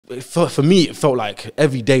for me, it felt like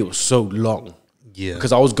every day was so long. Yeah.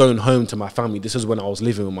 Because I was going home to my family. This is when I was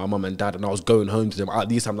living with my mum and dad, and I was going home to them. At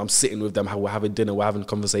these times, I'm sitting with them, we're having dinner, we're having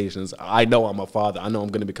conversations. I know I'm a father. I know I'm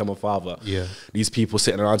going to become a father. Yeah. These people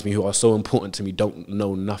sitting around me who are so important to me don't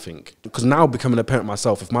know nothing. Because now becoming a parent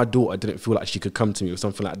myself, if my daughter didn't feel like she could come to me or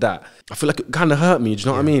something like that, I feel like it kind of hurt me. Do you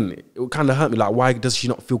know what I mean? It would kind of hurt me. Like, why does she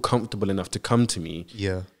not feel comfortable enough to come to me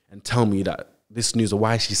and tell me that this news, or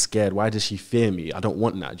why is she scared? Why does she fear me? I don't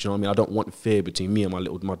want that. Do you know what I mean? I don't want fear between me and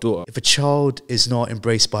my daughter. If a child is not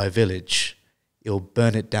embraced by a village, it'll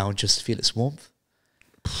burn it down just to feel its warmth.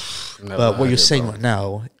 But what you're saying right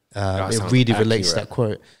now, it really relates to that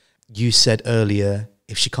quote. You said earlier,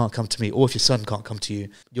 if she can't come to me, or if your son can't come to you,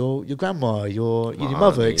 your grandma, your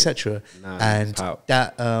mother, etc. And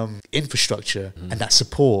that infrastructure and that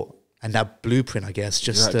support and that blueprint, I guess,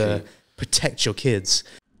 just to protect your kids.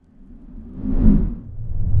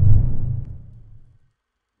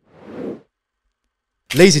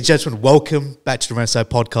 Ladies and gentlemen, welcome back to the Renecide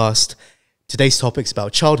podcast. Today's topic is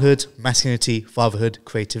about childhood, masculinity, fatherhood,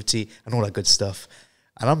 creativity, and all that good stuff.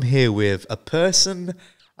 And I'm here with a person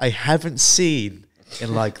I haven't seen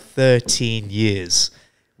in like 13 years.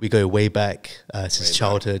 We go way back since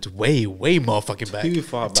childhood, way more fucking back. Too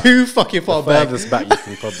far back. Too fucking far back. Furthest back you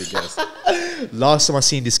can probably guess. Last time I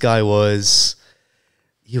seen this guy was,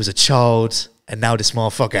 he was a child, and now this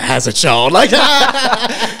motherfucker has a child. Like,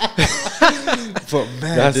 but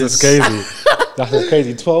man, that's just crazy. That's just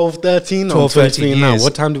crazy. 12, 13, 12, 13 now. years.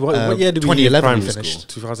 What time what year did we 2011 primary we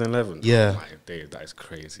finished. School? 2011. Yeah. Oh my days, that is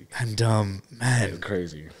crazy. And That man, is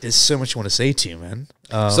crazy. there's so much I want to say to you, man.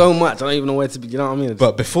 So much. I don't even know where to begin. You know what I mean?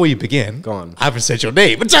 But before you begin, Go on. I haven't said your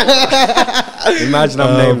name. Imagine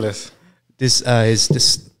I'm nameless. This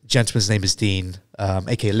gentleman's name is Deen,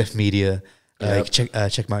 aka Left Media. You can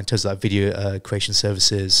check him out in terms of like video creation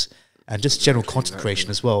services and just general content creation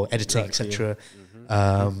as well, editing, etc.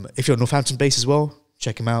 If you're Northampton based as well,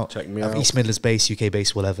 check him out. Check me out. East Midlands based, UK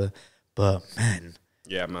based, whatever. But man,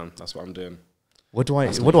 Yeah, man. That's what I'm doing. what do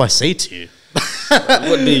I say to you?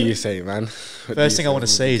 What do you say, man? First thing I want to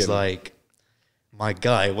say is like, my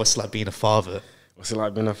guy, what's it like being a father? What's it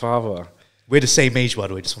like being a father? We're the same age, by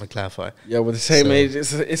the way. Just want to clarify. Yeah, we're the same age.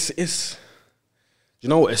 It's you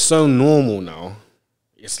know what? It's so normal now.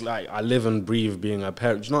 It's like I live and breathe being a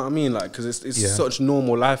parent. Do you know what I mean? Like, because it's such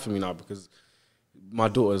normal life for me now because my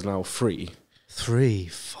daughter is now 3. 3,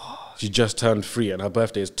 4. She just turned 3 and her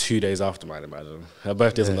birthday is 2 days after mine, imagine. Her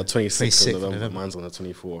birthday is on the 26th of November. Mine's on the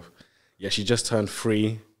 24th. Yeah, she just turned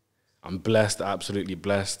 3. I'm blessed, absolutely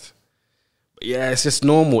blessed. But yeah, it's just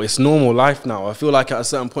normal. It's normal life now. I feel like at a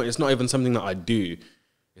certain point, it's not even something that I do.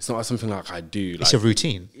 It's not something like I do. Like, It's a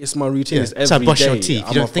routine. It's my routine. Yeah. It's every It's like brushing day. your teeth. I'm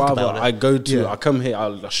You don't a think father. about it. I go to, Yeah. I come here,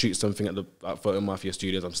 I'll shoot something at the Photo Mafia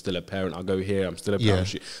Studios. I'm still a parent. I'll go here, I'm still a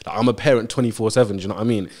parent. Yeah. Like, I'm a parent 24/7. Do you know what I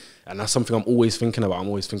mean? And that's something I'm always thinking about. I'm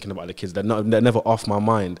always thinking about the kids. They're never off my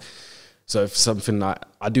mind. So if something like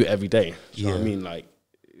I do it every day. Do you know what I mean? Like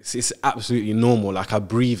it's absolutely normal. Like I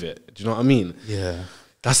breathe it. Do you know what I mean? Yeah.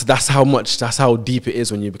 That's how deep it is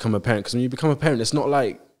when you become a parent. Because when you become a parent, it's not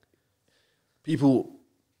like people.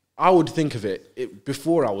 I would think of it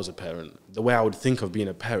before I was a parent. The way I would think of being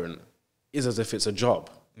a parent is as if it's a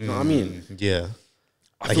job. You know what I mean? Yeah.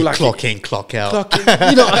 I feel like clock in, clock out. clock in,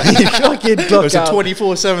 you know, clock in, clock It's out. a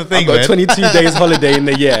 24/7 thing, I've got man. 22 days holiday in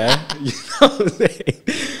the year. You know what I'm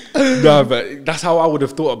saying? No, but that's how I would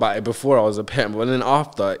have thought about it before I was a parent. But then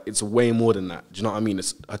after, it's way more than that. Do you know what I mean?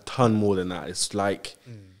 It's a ton more than that. It's like,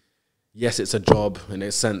 yes, it's a job in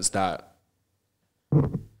a sense that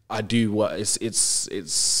I do what it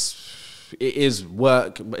is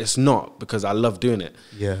work, but it's not because I love doing it.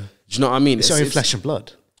 Yeah. Do you know what I mean? It's your own flesh and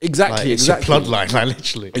blood. Exactly, Like, it's exactly. your bloodline, like,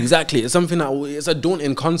 literally. Exactly. It's something that it's a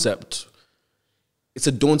daunting concept. It's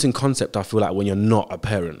a daunting concept, I feel like, when you're not a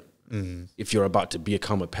parent. If you're about to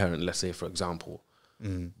become a parent, let's say, for example.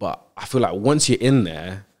 But I feel like once you're in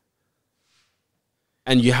there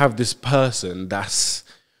and you have this person that's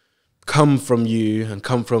come from you and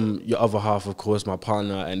come from your other half, of course, my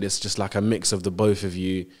partner, and it's just like a mix of the both of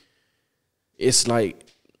you, it's like,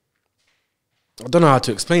 I don't know how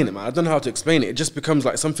to explain it, man. I don't know how to explain it. It just becomes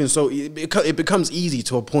like something so, it becomes easy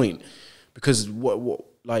to a point because what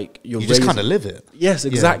like you just kind of live it. Yes,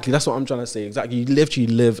 exactly. That's what I'm trying to say. Exactly. You literally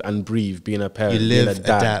live and breathe being a parent. You live, being a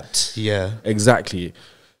dad. adapt. Yeah. Exactly.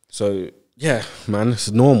 So yeah, man,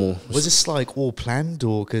 it's normal. Was this like all planned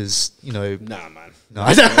or because, you know? Nah, man. No.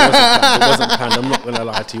 It wasn't planned. I'm not gonna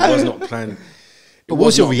lie to you. It was not planned. But what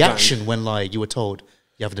was your reaction when like you were told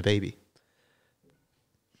you're having a baby?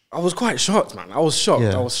 I was quite shocked, man. I was shocked.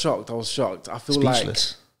 Yeah. I was shocked. I feel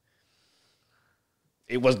Speechless. like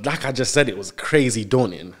it was like I just said, it was crazy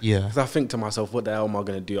daunting. Yeah. Because I think to myself, what the hell am I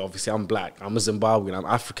going to do? Obviously, I'm black. I'm a Zimbabwean. I'm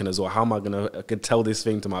African as well. How am I going to tell this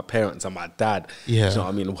thing to my parents and my dad? Yeah. You know what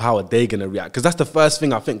I mean? How are they going to react? Because that's the first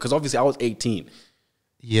thing I think. Because obviously, I was 18.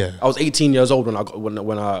 Yeah. I was 18 years old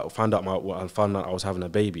when I found out I was having a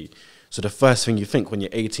baby. So the first thing you think when you're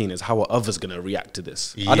 18 is, how are others going to react to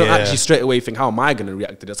this? I don't actually straight away think, how am I going to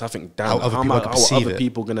react to this? I think, damn, how are other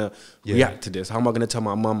people going to react to this? How am I going to tell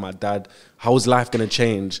my mum, my dad? How is life going to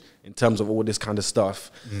change in terms of all this kind of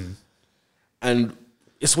stuff? And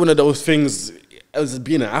it's one of those things, as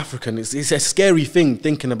being an African, it's a scary thing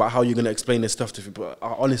thinking about how you're going to explain this stuff to people. But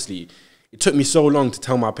honestly, it took me so long to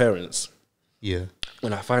tell my parents. Yeah.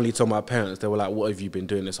 When I finally told my parents, they were like, what have you been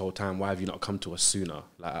doing this whole time? Why have you not come to us sooner?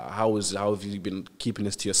 Like, how have you been keeping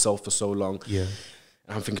this to yourself for so long? Yeah.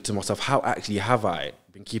 And I'm thinking to myself, how actually have I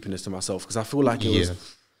been keeping this to myself? Because I feel like it was,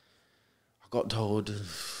 I got told,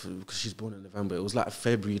 because she's born in November, it was like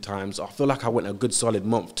February times. I feel like I went a good solid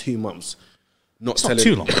month, 2 months. It's not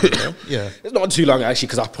too long. Yeah. It's not too long, actually,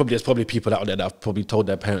 because there's probably people out there that have probably told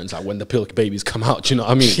their parents, like, when the babies come out, do you know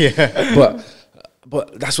what I mean? Yeah.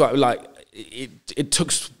 But that's why, like,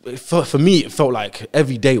 for me, it felt like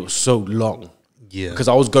every day was so long. Yeah. Because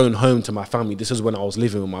I was going home to my family. This is when I was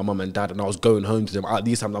living with my mum and dad, and I was going home to them. At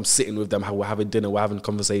these times, I'm sitting with them, we're having dinner, we're having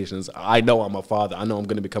conversations. I know I'm a father. I know I'm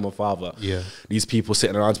going to become a father. Yeah. These people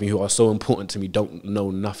sitting around me who are so important to me don't know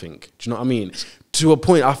nothing. Do you know what I mean? To a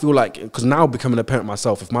point, I feel like, because now becoming a parent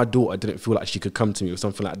myself, if my daughter didn't feel like she could come to me or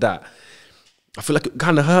something like that, I feel like it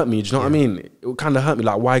kind of hurt me. Do you know what I mean? It would kind of hurt me.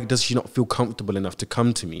 Like, why does she not feel comfortable enough to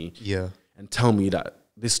come to me? Yeah. And tell me that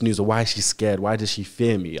this news, or why is she scared? Why does she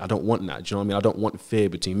fear me? I don't want that. Do you know what I mean? I don't want fear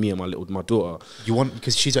between me and my daughter. You want,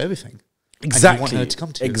 because she's everything. Exactly. And you want her to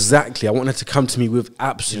come to you. Exactly. I want her to come to me with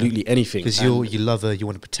absolutely anything. Because you love her, you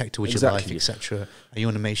want to protect her with your life, etc. And you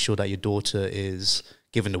want to make sure that your daughter is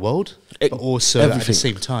given the world, but also at the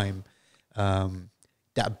same time,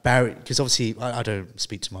 that barrier, because obviously I don't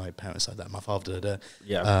speak to my parents like that. My father did.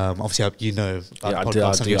 Obviously, I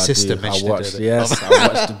podcast, your sister mentioned it. Yes, I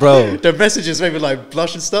watched, bro. The messages made me like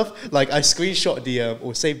blush and stuff. Like I screenshot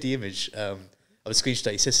or saved the image of a screenshot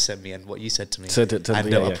that your sister sent me and what you said to me,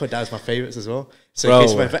 and I put that as my favorites as well. So bro,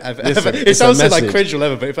 in case it sounds so like cringe or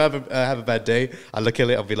whatever, but if I have a bad day, I look at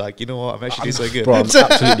it, I'll be like, you know what, I'm actually doing so good. Bro, I'm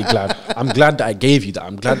absolutely glad. I'm glad that I gave you that.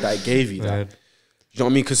 I'm glad that I gave you that. You know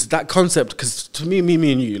what I mean? Because that concept, because to me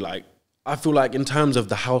and you, like, I feel like in terms of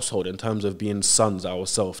the household, in terms of being sons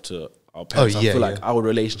ourselves to our parents, I feel like our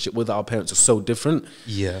relationship with our parents is so different.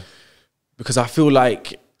 Yeah. Because I feel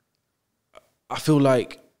like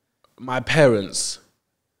my parents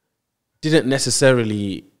didn't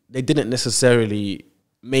necessarily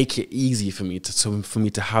make it easy for me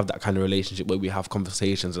to have that kind of relationship where we have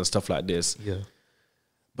conversations and stuff like this. Yeah.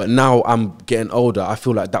 But now I'm getting older. I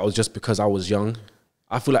feel like that was just because I was young.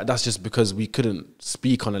 I feel like that's just because we couldn't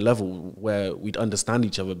speak on a level where we'd understand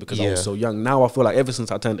each other because I was so young. Now I feel like ever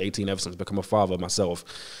since I turned 18, ever since I become a father myself,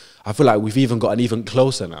 I feel like we've even gotten even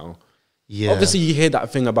closer now. Yeah. Obviously, you hear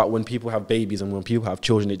that thing about when people have babies and when people have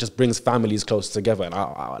children, it just brings families closer together. And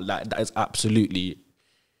that is absolutely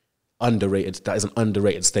underrated. That is an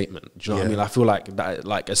underrated statement. Do you know what I mean? I feel like that,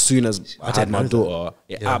 like as soon as I had my daughter,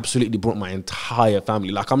 it absolutely brought my entire family.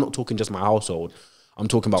 Like I'm not talking just my household. I'm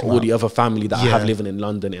talking about all the other family that I have living in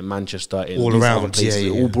London, in Manchester, in all around other places. It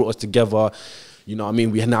all brought us together. You know what I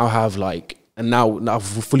mean? We now have like, and now I've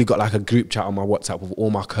fully got like a group chat on my WhatsApp with all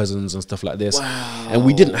my cousins and stuff like this. Wow. And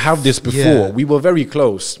we didn't have this before. Yeah. We were very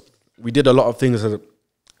close. We did a lot of things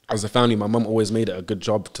as a family. My mum always made it a good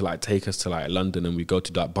job to like take us to like London, and we go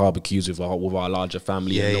to like barbecues with our larger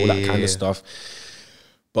family and all that kind of stuff.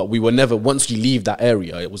 But we were never, once you leave that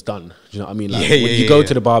area, it was done. Do you know what I mean? Like, when you go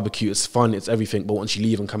to the barbecue, it's fun, it's everything. But once you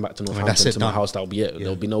leave and come back to Northampton, to my house, that'll be it.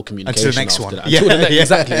 There'll be no communication until the next one.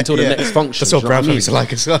 Exactly, until the next function. That's what proud families are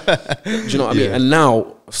like as well. Do you know what I mean? And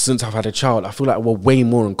now, since I've had a child, I feel like we're way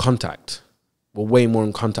more in contact. We're way more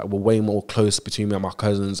in contact. We're way more close between me and my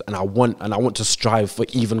cousins. And I want to strive for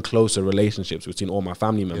even closer relationships between all my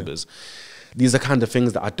family members. These are kind of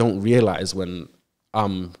things that I don't realize when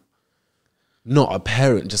I'm not a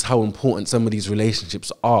parent, just how important some of these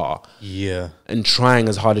relationships are. Yeah. And trying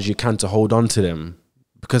as hard as you can to hold on to them.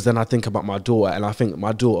 Because then I think about my daughter, and I think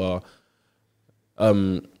my daughter,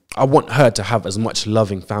 I want her to have as much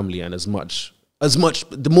loving family and as much,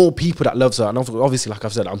 the more people that loves her. And obviously, like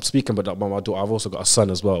I've said, I'm speaking about my daughter. I've also got a son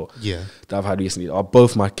as well. Yeah. That I've had recently. Are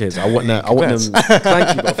both my kids. I want them.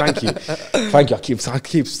 Thank you, bro. Thank you. I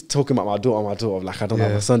keep talking about my daughter. Like I don't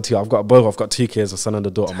have a son too. I've got 2 kids, a son and a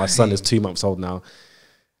daughter. My son is 2 months old now.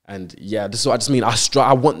 And yeah, this is what I just mean.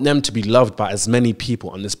 I want them to be loved by as many people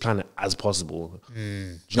on this planet as possible.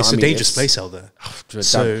 It's a dangerous place out there.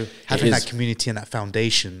 So having that community and that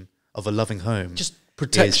foundation of a loving home, just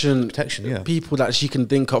protection, yeah. People that she can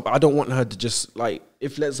think of. I don't want her to just like,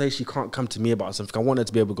 if let's say she can't come to me about something, I want her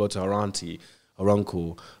to be able to go to her auntie, her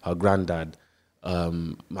uncle, her granddad,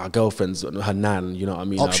 my girlfriends, her nan. You know what I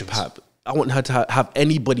mean? Options. Her pap. I want her to have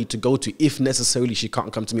anybody to go to if necessarily she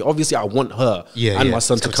can't come to me. Obviously, I want her and my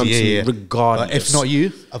son to come to me regardless. But if not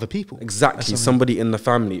you, other people. Exactly, somebody in the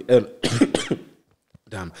family.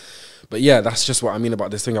 Damn. But yeah, that's just what I mean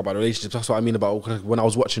about this thing about relationships. That's what I mean about when I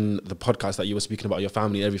was watching the podcast that you were speaking about your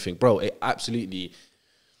family and everything. Bro, it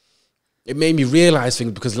made me realize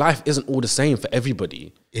things because life isn't all the same for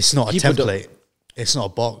everybody. It's not a template. It's not a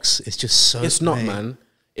box. It's just so... It's not, man.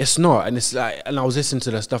 It's not, and it's like, and I was listening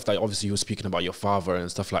to the stuff that obviously you were speaking about your father and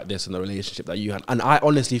stuff like this and the relationship that you had, and I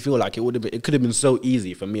honestly feel like it could have been so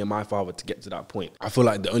easy for me and my father to get to that point. I feel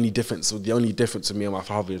like the only difference with me and my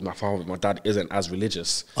father is my dad isn't as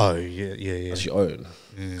religious. Oh yeah. As your own,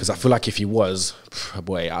 because I feel like if he was,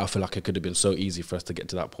 boy, I feel like it could have been so easy for us to get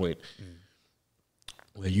to that point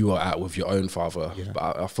where you are at with your own father. Yeah.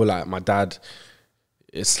 But I feel like my dad,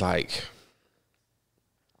 it's like.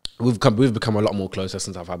 We've become a lot more closer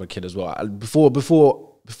since I've had a kid as well.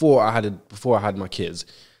 Before I had my kids,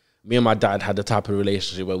 me and my dad had the type of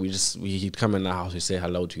relationship where he'd come in the house, we'd say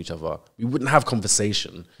hello to each other. We wouldn't have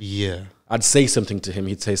conversation. Yeah. I'd say something to him,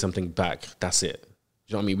 he'd say something back. That's it.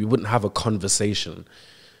 You know what I mean? We wouldn't have a conversation.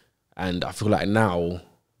 And I feel like now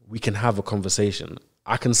we can have a conversation.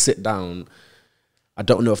 I can sit down. I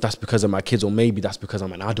don't know if that's because of my kids or maybe that's because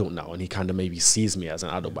I'm an adult now and he kind of maybe sees me as an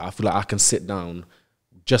adult. But I feel like I can sit down,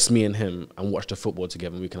 just me and him, and watch the football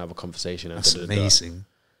together and we can have a conversation. That's amazing.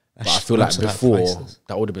 But I feel like before,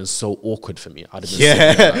 that would have been so awkward for me. I'd have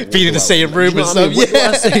been like, being in the same room and stuff. What do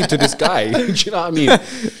I say to this guy? Do you know what I mean?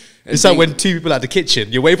 It's like when two people at the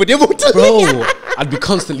kitchen, you wave for the other one. Bro, I'd be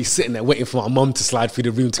constantly sitting there waiting for my mum to slide through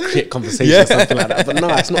the room to create conversation or something like that. But no,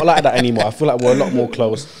 it's not like that anymore. I feel like we're a lot more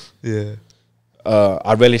close. Yeah.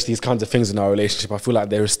 I relish these kinds of things in our relationship. I feel like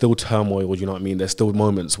there is still turmoil, you know what I mean? There's still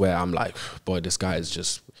moments where I'm like, boy, this guy is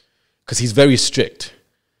just... Because he's very strict.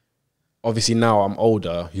 Obviously now I'm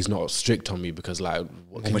older, he's not strict on me because like,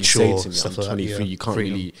 what can you say to me? I'm 23, you can't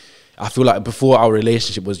really... I feel like before our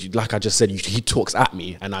relationship was, like I just said, he talks at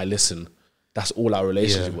me and I listen. That's all our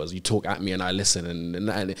relationship was. You talk at me and I listen.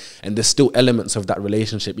 And there's still elements of that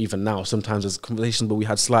relationship even now. Sometimes there's conversations where we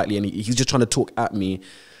had slightly and he's just trying to talk at me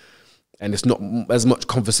and it's not as much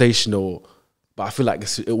conversational, but I feel like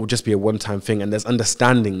it will just be a one-time thing and there's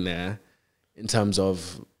understanding there in terms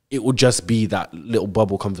of it will just be that little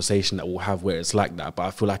bubble conversation that we'll have where it's like that. But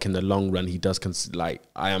I feel like in the long run, he does,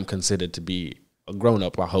 I am considered to be a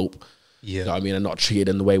grown-up, I hope. Yeah. You know what I mean? And not treated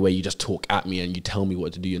in the way where you just talk at me and you tell me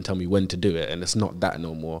what to do and tell me when to do it. And it's not that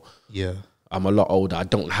no more. Yeah. I'm a lot older. I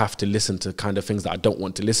don't have to listen to kind of things that I don't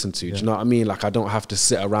want to listen to. Do you know what I mean? Like I don't have to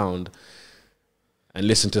sit around and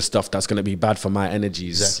listen to stuff that's going to be bad for my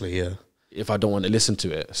energies. Exactly, yeah. If I don't want to listen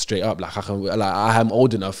to it straight up, like I am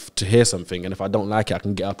old enough to hear something, and if I don't like it, I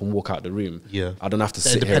can get up and walk out the room. Yeah, I don't have to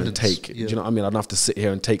sit here and take. Do you know what I mean? I don't have to sit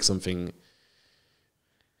here and take something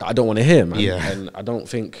that I don't want to hear, man. Yeah, and I don't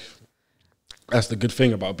think that's the good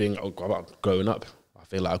thing about growing up. I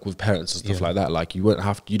feel like with parents and stuff like that, like you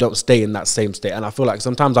don't stay in that same state. And I feel like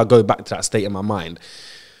sometimes I go back to that state in my mind.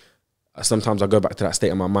 Sometimes I go back to that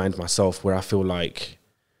state in my mind myself, where I feel like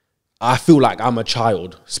I'm a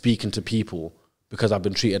child speaking to people because I've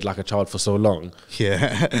been treated like a child for so long.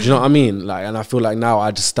 Yeah. Do you know what I mean? Like, and I feel like now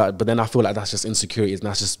I just start, but then I feel like that's just insecurities and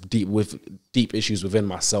that's just deep issues within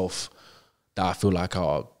myself that I feel like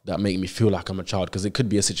that make me feel like I'm a child. Because it could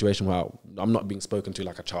be a situation where I'm not being spoken to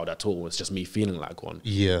like a child at all. It's just me feeling like one.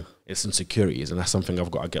 Yeah. It's insecurities, and that's something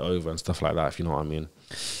I've got to get over and stuff like that, if you know what I mean.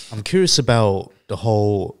 I'm curious about the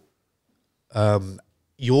whole...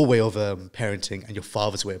 your way of parenting and your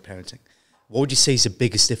father's way of parenting. What would you say is the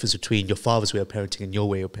biggest difference between your father's way of parenting and your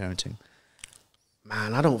way of parenting?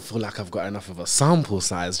 Man, I don't feel like I've got enough of a sample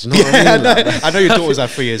size. Do you know what I mean? I know your daughter's like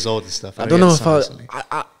 3 years old and stuff. I don't know if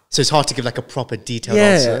so it's hard to give like a proper detailed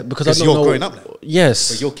answer. Because you're growing up now.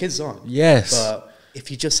 Yes. But your kids aren't. Yes. But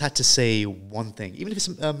if you just had to say one thing, even if it's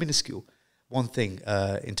minuscule, one thing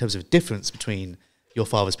in terms of difference between your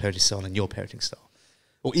father's parenting style and your parenting style.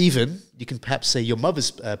 Or even, you can perhaps say your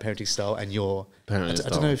mother's parenting style and your... I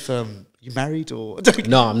don't know if you're married or...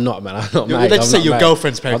 No, I'm not, man. I'm not married. Let's say your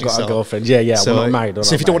girlfriend's parenting style. I've got a girlfriend. Yeah. So, we're not married.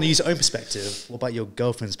 So if you don't want to use your own perspective, what about your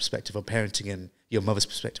girlfriend's perspective of parenting and your mother's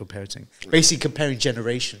perspective of parenting? Basically comparing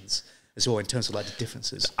generations as well in terms of like the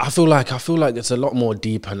differences? I feel like it's a lot more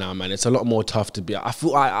deeper now, man. It's a lot more tough to be.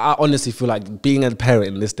 I honestly feel like being a parent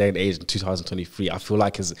in this day and age in 2023, I feel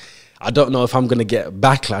like I don't know if I'm gonna get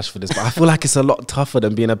backlash for this, but I feel like it's a lot tougher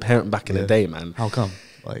than being a parent back in the day, man. How come?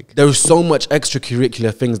 Like, there's so much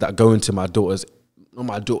extracurricular things that go into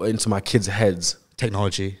into my kids' heads.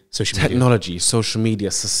 Technology, social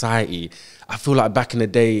media, society. I feel like back in the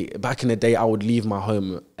day, I would leave my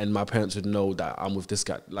home and my parents would know that I'm with this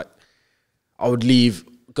guy. Like, I would leave,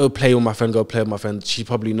 go play with my friend. She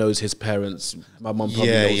probably knows his parents. My mum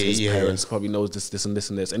probably knows his parents. Probably knows this and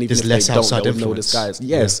this and this. And even there's if they don't, they know this guy.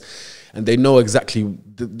 Yes, and they know exactly.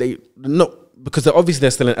 They know because obviously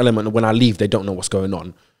there's still an element of when I leave, they don't know what's going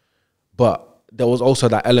on. But there was also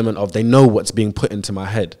that element of they know what's being put into my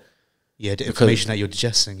head. Yeah, the information that you're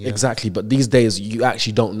digesting. Yeah. Exactly. But these days, you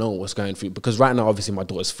actually don't know what's going through. Because right now, obviously, my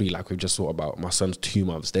daughter's 3, like we've just thought about. My son's 2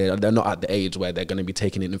 months. They're not at the age where they're going to be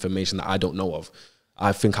taking in information that I don't know of.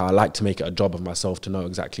 I think I like to make it a job of myself to know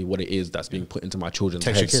exactly what it is that's being put into my children's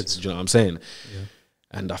heads. Kids. Do you know what I'm saying? Yeah.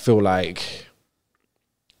 And I feel like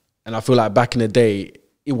back in the day,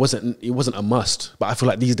 it wasn't a must, but I feel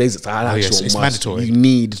like these days it's an actual must. Mandatory. You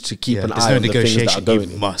need to keep an eye on the things that are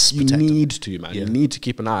going. You need to, man. You need to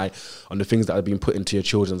keep an eye on the things that are being put into your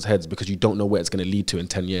children's heads because you don't know where it's going to lead to in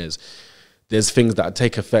 10 years. There's things that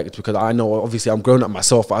take effect because I know, obviously, I'm grown up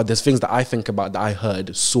myself. But there's things that I think about that I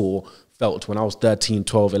heard, saw, felt when I was 13,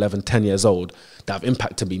 12, 11, 10 years old that have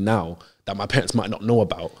impacted me now that my parents might not know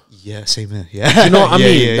about. Yeah, same here. Yeah, do you know what I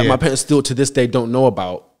mean? That my parents still to this day don't know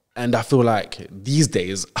about. And I feel like these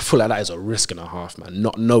days, I feel like that is a risk and a half, man.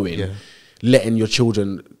 Not knowing, letting your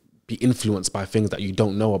children be influenced by things that you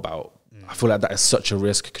don't know about. I feel like that is such a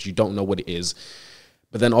risk because you don't know what it is.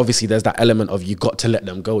 But then obviously there's that element of you got to let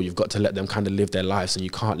them go. You've got to let them kind of live their lives and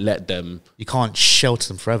you can't let them... You can't shelter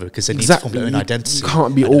them forever because they need to form their own identity. You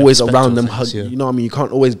can't be always around them. You know what I mean? You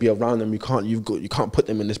can't always be around them. You can't put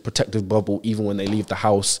them in this protective bubble even when they leave the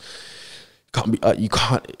house. You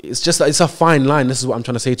can't. It's just it's a fine line. This is what I'm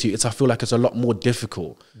trying to say to you. I feel like it's a lot more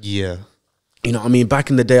difficult. Yeah, you know what I mean. Back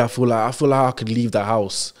in the day, I feel like I could leave the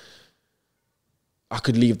house. Do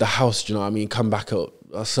you know what I mean? Come back at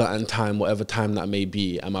a certain time, whatever time that may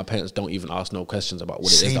be, and my parents don't even ask no questions about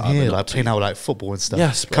what it is that I've been up to. Playing out like football and stuff.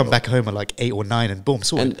 Yes, bro. Come back home at like 8 or 9 and boom,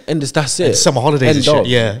 sorted. And that's it. And summer holidays and shit.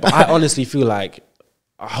 Yeah, but I honestly feel like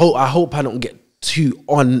I hope I don't get too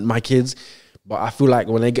on my kids. But I feel like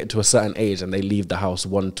when they get to a certain age and they leave the house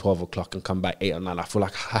 12 o'clock and come back 8 or 9, I feel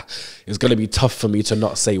like it's going to be tough for me to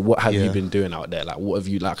not say, what have you been doing out there? Like, what have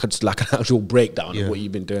you, just like an actual breakdown of what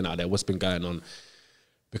you've been doing out there, what's been going on.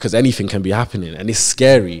 Because anything can be happening and it's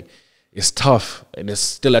scary, it's tough, and it's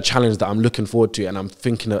still a challenge that I'm looking forward to. And I'm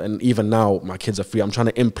thinking, and even now my kids are 3, I'm trying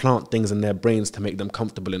to implant things in their brains to make them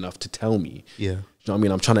comfortable enough to tell me. Yeah. You know what I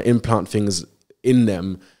mean? I'm trying to implant things in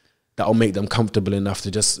them that'll make them comfortable enough to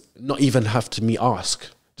just not even have to me ask.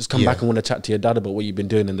 Just come back and want to chat to your dad about what you've been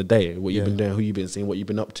doing in the day, what you've been doing, who you've been seeing, what you've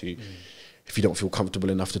been up to. If you don't feel comfortable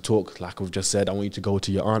enough to talk, like we've just said, I want you to go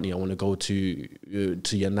to your auntie, I want to go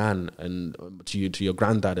to your nan and to your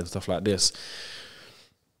granddad and stuff like this.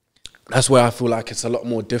 That's where I feel like it's a lot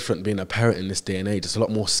more different being a parent in this day and age. It's a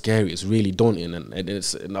lot more scary. It's really daunting,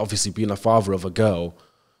 and obviously being a father of a girl,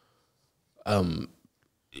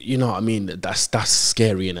 you know what I mean? That's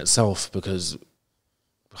scary in itself because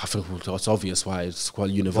I think it's obvious why it's quite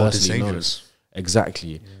universally known.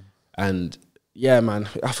 Exactly. Yeah. And yeah, man,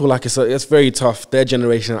 I feel like it's very tough. Their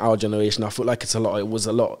generation, our generation, I feel like it was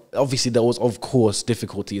a lot. Obviously, there was, of course,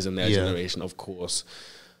 difficulties in their generation, of course.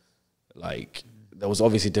 Like, there was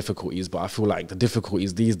obviously difficulties, but I feel like the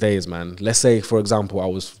difficulties these days, man, let's say, for example, I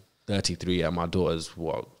was 33 and my daughter's,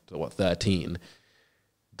 13.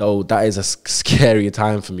 Though that is a scary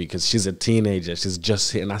time for me because she's a teenager. She's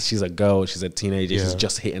just hitting that. She's a girl. She's a teenager. She's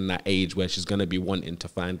just hitting that age where she's going to be wanting to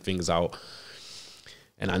find things out.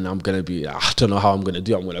 And I'm going to be, I don't know how I'm going to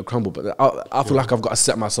do it. I'm going to crumble. But I feel like I've got to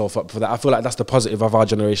set myself up for that. I feel like that's the positive of our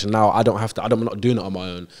generation now. I'm not doing it on my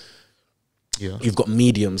own. Yeah. You've got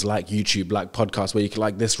mediums like YouTube, like podcasts where you can,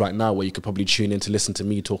 like this right now, where you could probably tune in to listen to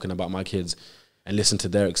me talking about my kids and listen to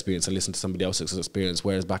their experience and listen to somebody else's experience.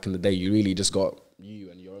 Whereas back in the day, you really just got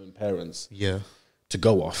you and your own parents to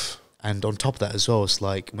go off. And on top of that as well, it's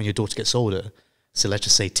like when your daughter gets older, so let's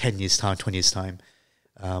just say 10 years time, 20 years time,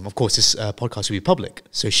 of course this podcast will be public,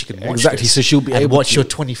 so she can watch this, so she'll be able to watch your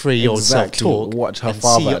 23-year-old self talk, watch her and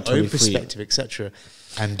father see your at 23. own perspective, etc.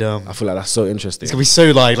 And I feel like that's so interesting. It's gonna be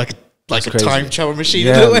so like a time travel machine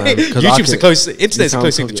in a way. YouTube's internet's a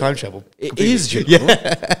close thing to time travel. It is, you know?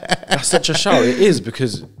 That's such a shout. It is,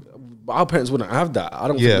 because But our parents wouldn't have that. I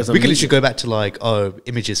don't think Yeah, we could literally go back to like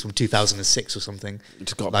images from 2006 or something,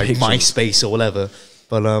 just got like pictures. MySpace or whatever.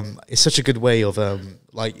 But it's such a good way of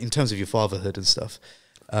like in terms of your fatherhood and stuff.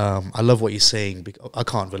 I love what you're saying. I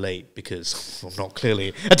can't relate because I'm not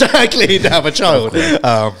clearly to have a child.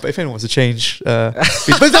 But if anyone wants to change,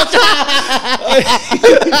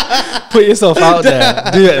 put yourself out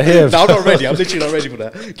there. Do it here. No, I'm not ready. I'm literally not ready for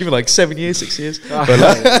that. Give me like 7 years, 6 years. But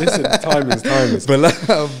listen, time is.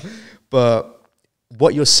 But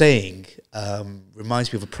what you're saying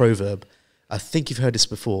reminds me of a proverb. I think you've heard this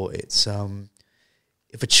before. It's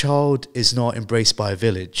if a child is not embraced by a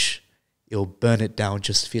village, it'll burn it down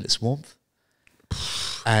just to feel its warmth.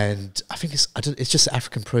 And I think it's just an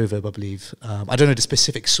African proverb, I believe. I don't know the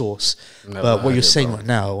specific source, but what you're saying right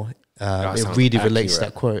now, it really relates to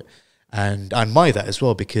that quote. And I admire that as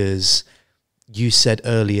well, because you said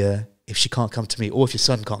earlier, if she can't come to me, or if your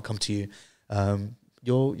son can't come to you,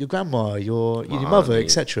 your grandma, your mother,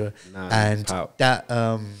 etc. And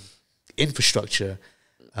that infrastructure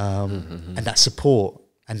and that support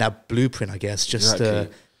and that blueprint, I guess, just to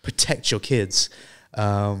protect your kids.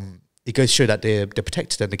 It goes to show that they're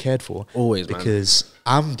protected and they're cared for. Always, because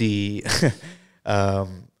man. I'm the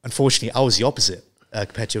unfortunately I was the opposite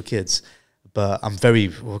compared to your kids. But I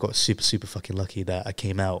got super fucking lucky that I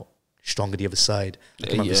came out stronger the other side. I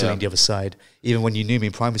came out resilient the other side. Even when you knew me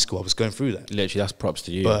in primary school, I was going through that. Literally, that's props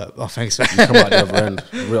to you. But thanks. You come out the other end.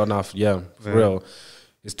 Real enough, yeah, for real.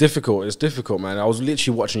 It's difficult, man. I was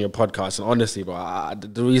literally watching your podcast, and honestly, bro,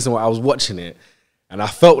 the reason why I was watching it, and I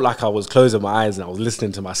felt like I was closing my eyes and I was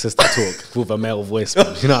listening to my sister talk with a male voice,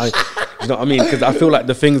 man. You know what I mean? Because I feel like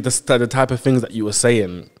the type of things that you were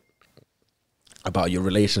saying about your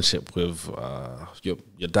relationship with your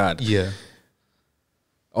dad. Yeah.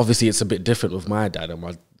 Obviously, it's a bit different with my dad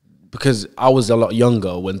and because I was a lot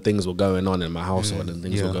younger when things were going on in my household and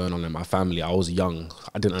things were going on in my family. I was young.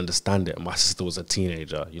 I didn't understand it. My sister was a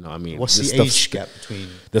teenager. You know what I mean? What's the age gap between?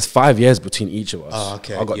 There's 5 years between each of us. Oh,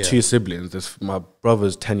 okay. I've got 2 siblings. My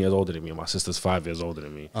brother's 10 years older than me. And my sister's 5 years older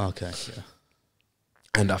than me. Oh, okay. Yeah.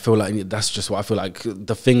 And I feel like that's just what I feel like.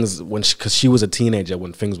 The things because she was a teenager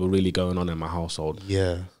when things were really going on in my household.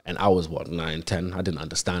 Yeah. And I was 9, 10. I didn't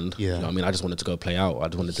understand. Yeah. You know what I mean? I just wanted to go play out. I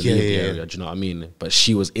just wanted to leave the area. Do you know what I mean? But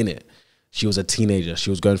she was in it. She was a teenager. She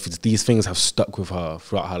was going through these things. Have stuck with her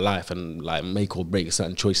throughout her life and like make or break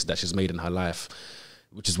certain choices that she's made in her life.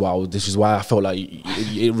 Which is why I felt like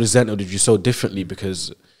it resented you so differently because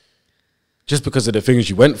of the things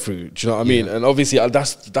you went through. Do you know what I mean? And obviously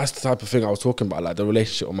that's the type of thing I was talking about, like the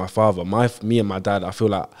relationship with my father. Me and my dad, I feel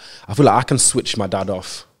like I can switch my dad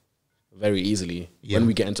off very easily. When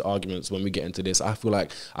we get into arguments, when we get into this, I feel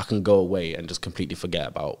like I can go away and just completely forget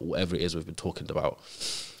about whatever it is we've been talking about.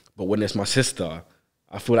 But when it's my sister,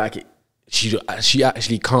 I feel like she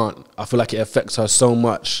actually can't. I feel like it affects her so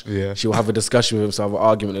much. Yeah. She'll have a discussion with him, so have an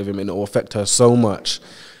argument with him, and it will affect her so much.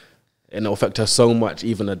 And it'll affect her so much,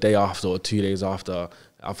 even a day after or 2 days after.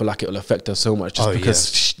 I feel like it will affect her so much just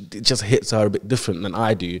because it just hits her a bit different than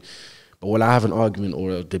I do. But when I have an argument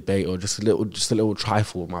or a debate or just a little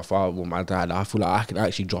trifle with my father or my dad, I feel like I can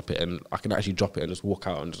actually drop it and just walk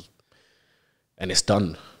out and it's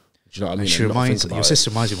done. Do you know what I mean? Your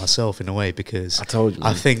sister reminds me of myself in a way because I told you.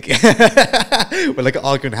 I think when like an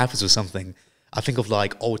argument happens or something, I think of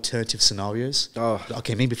like alternative scenarios. Oh.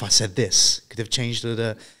 Okay, maybe if I said this, could have changed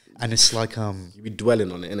it. And it's like you be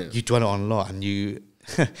dwelling on it, innit? You dwell on a lot, and it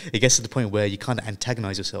gets to the point where you kind of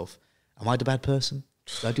antagonize yourself. Am I the bad person?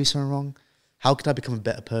 Did I do something wrong? How could I become a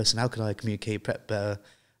better person? How could I communicate better?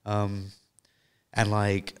 And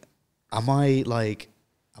like, am I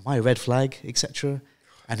a red flag, etc.?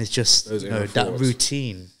 And it's just that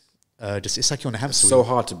routine. It's like you're on a hamster wheel. So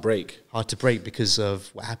hard to break. Hard to break because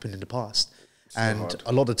of what happened in the past. And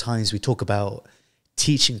a lot of times we talk about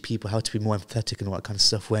teaching people how to be more empathetic and all that kind of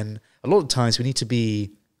stuff, when a lot of times we need to be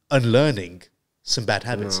unlearning some bad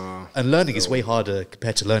habits. Unlearning is way harder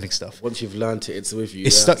compared to learning stuff. Once you've learned it, it's with you.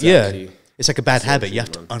 It's stuck. Exactly. Yeah, it's like a bad habit. You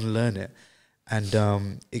have to unlearn it.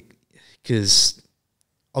 And because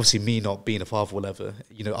obviously me not being a father or whatever,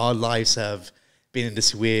 our lives have been in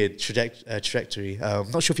this weird trajectory. I'm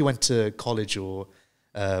not sure if you went to college or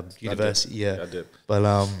university. Yeah, I did.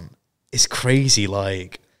 But it's crazy,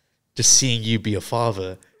 like, just seeing you be a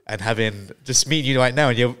father and just meeting you right now,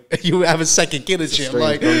 and you have a second kid and shit.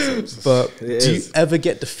 Like, but do you ever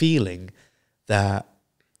get the feeling that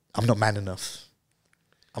I'm not man enough?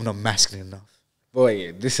 I'm not masculine enough?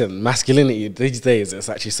 Boy, listen, masculinity these days, it's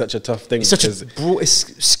actually such a tough thing. It's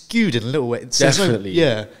it's skewed in a little way. Definitely.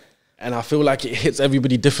 Yeah. And I feel like it hits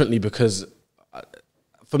everybody differently because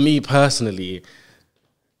for me personally,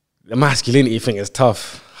 the masculinity thing is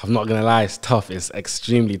tough. I'm not gonna lie, it's tough. It's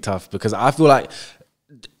extremely tough because I feel like,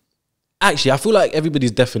 actually, I feel like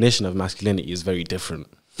everybody's definition of masculinity is very different.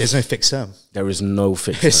 There's no fixed term. There is no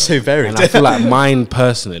fixed It's term. so varied. And I feel like mine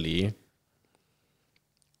personally,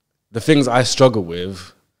 the things I struggle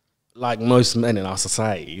with, like most men in our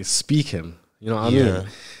society, is speaking. You know what I mean?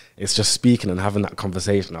 It's just speaking and having that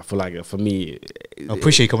conversation. I feel like for me, I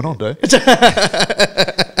appreciate you coming on, though.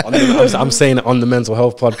 I'm saying it on the mental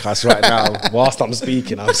health podcast right now whilst I'm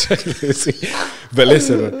speaking. But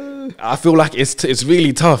listen, I feel like it's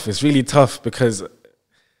really tough. It's really tough because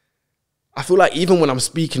I feel like even when I'm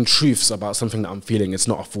speaking truths about something that I'm feeling, it's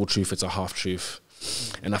not a full truth, it's a half truth.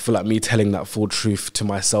 And I feel like me telling that full truth to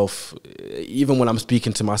myself, even when I'm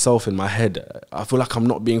speaking to myself in my head, I feel like I'm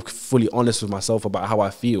not being fully honest with myself about how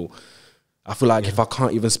I feel. I feel like if I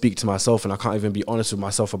can't even speak to myself and I can't even be honest with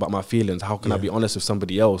myself about my feelings, how can I be honest with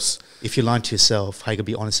somebody else? If you're lying to yourself, how you gonna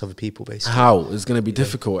be honest with other people, basically? How? It's going to be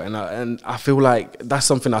difficult. And I feel like that's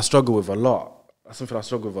something I struggle with a lot. I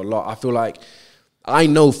feel like I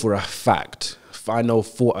know for a fact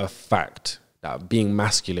that being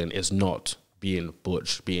masculine is not being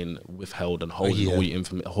butch, being withheld and holding all your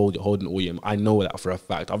information, I know that for a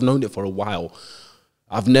fact. I've known it for a while.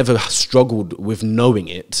 I've never struggled with knowing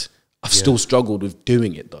it. I've still struggled with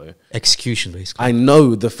doing it though. Execution, basically. I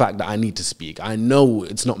know the fact that I need to speak. I know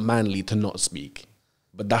it's not manly to not speak.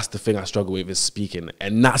 But that's the thing I struggle with, is speaking.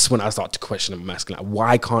 And that's when I start to question my masculinity.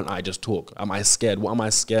 Why can't I just talk? Am I scared? What am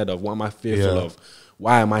I scared of? What am I fearful of?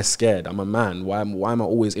 Why am I scared? I'm a man. Why am I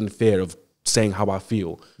always in fear of saying how I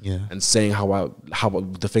feel and saying how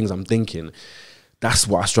the things I'm thinking? That's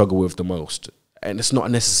what I struggle with the most. And it's not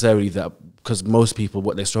necessarily that, because most people,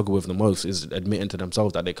 what they struggle with the most is admitting to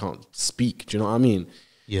themselves that they can't speak. Do you know what I mean?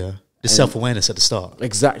 Yeah. The self-awareness at the start.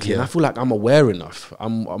 Exactly. And I feel like I'm aware enough.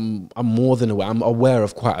 I'm more than aware. I'm aware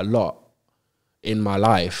of quite a lot in my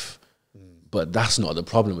life. But that's not the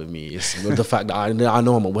problem with me. It's the fact that I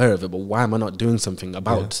know I'm aware of it, but why am I not doing something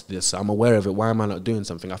about this? I'm aware of it. Why am I not doing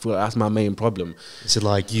something? I feel like that's my main problem. So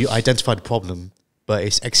like you identify the problem, but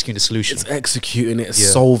it's executing the solution. It's executing it,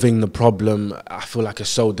 solving the problem. I feel like it's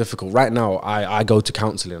so difficult. Right now, I go to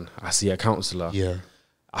counselling. I see a counsellor. Yeah.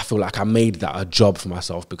 I feel like I made that a job for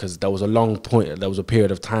myself because there was a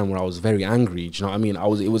period of time where I was very angry. Do you know what I mean? I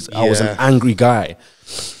was an angry guy.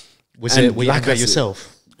 Were you angry at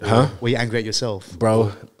yourself? Were you angry at yourself?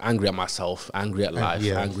 Bro, angry at myself, angry at life,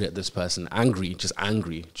 angry at this person, just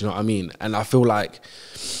angry. Do you know what I mean? And I feel like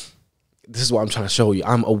this is what I'm trying to show you.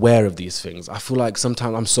 I'm aware of these things. I feel like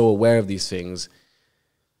sometimes I'm so aware of these things,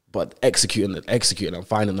 but executing and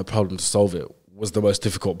finding the problem to solve it was the most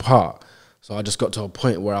difficult part. So I just got to a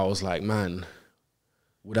point where I was like, man,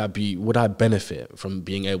 would I benefit from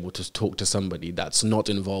being able to talk to somebody that's not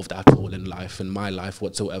involved at all in life, in my life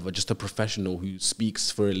whatsoever, just a professional who speaks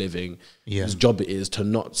for a living, whose job it is to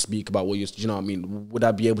not speak about what you know what I mean? Would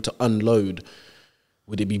I be able to unload?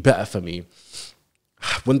 Would it be better for me?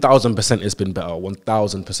 1000% it's been better.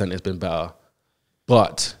 1000% it's been better.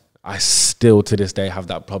 But I still to this day have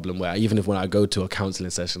that problem where even if when I go to a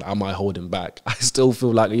counselling session, am I holding back? I still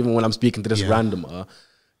feel like even when I'm speaking to this randomer,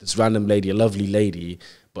 this random lady, a lovely lady,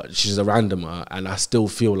 but she's a randomer, and I still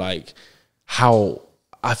feel like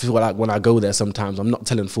when I go there sometimes I'm not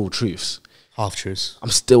telling full truths. Half truths. I'm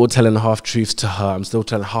still telling half truths to her. I'm still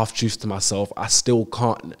telling half truths to myself. I still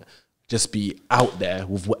can't just be out there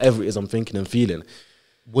with whatever it is I'm thinking and feeling.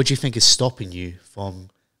 What do you think is stopping you from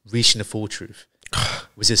reaching the full truth?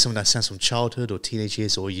 Was it something that stems from childhood or teenage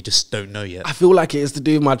years, or you just don't know yet? I feel like it is to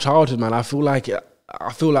do with my childhood, man. I feel like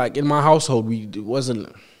in my household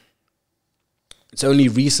it's only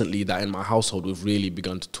recently that in my household we've really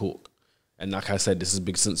begun to talk. And like I said, this is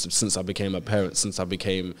big since I became a parent,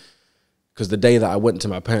 because the day that I went to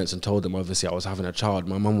my parents and told them obviously I was having a child,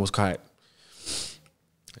 my mum was because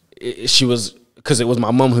it was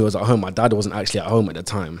my mum who was at home. My dad wasn't actually at home at the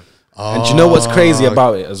time. And do you know what's crazy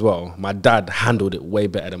about it as well? My dad handled it way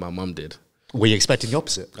better than my mum did. Were you expecting the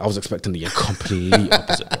opposite? I was expecting the complete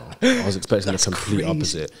opposite, bro. I was expecting the complete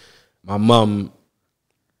opposite. My mum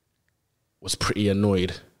was pretty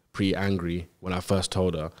annoyed, pretty angry when I first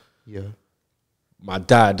told her. Yeah. My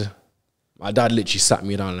dad literally sat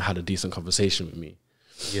me down and had a decent conversation with me.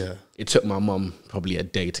 Yeah. It took my mum probably a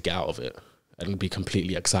day to get out of it and be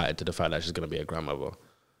completely excited to the fact that she's going to be a grandmother.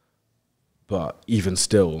 But even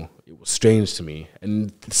still, it was strange to me.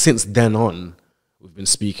 And since then on, we've been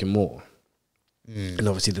speaking more. And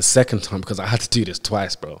obviously the second time, because I had to do this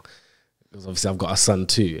twice, bro. Because obviously I've got a son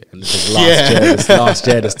too. And this is last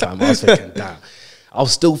year this time. I was thinking, damn. I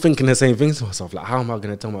was still thinking the same things to myself. Like, how am I going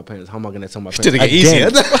to tell my parents? How am I going to tell my parents? Did it get easier?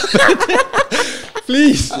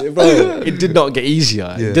 Please, bro. It did not get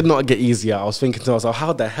easier. It did not get easier. I was thinking to myself,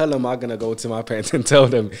 how the hell am I gonna go to my parents and tell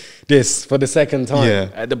them this for the second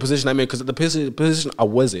time at the position I'm in? Because the position I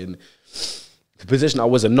was in,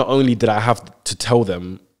 not only did I have to tell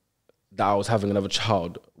them that I was having another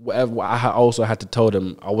child, whatever, I also had to tell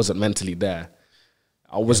them I wasn't mentally there.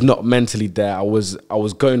 I was not mentally there. I was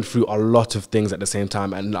going through a lot of things at the same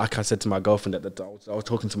time. And like I said to my girlfriend, I was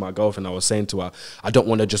talking to my girlfriend, I was saying to her, I don't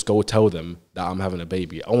want to just go tell them that I'm having a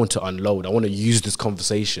baby. I want to unload. I want to use this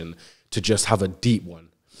conversation to just have a deep one.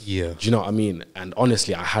 Yeah. Do you know what I mean? And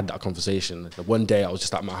honestly, I had that conversation. One day I was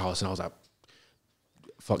just at my house and I was like,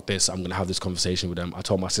 fuck this, I'm going to have this conversation with them. I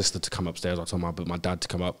told my sister to come upstairs. I told my dad to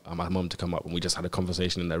come up and my mum to come up, and we just had a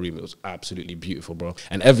conversation in their room. It was absolutely beautiful, bro.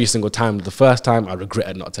 And every single time, the first time, I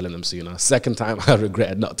regretted not telling them sooner. Second time, I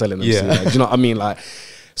regretted not telling them sooner. Do you know what I mean? Like,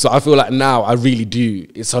 so I feel like now I really do.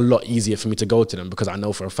 It's a lot easier for me to go to them because I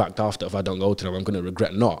know for a fact after, if I don't go to them, I'm going to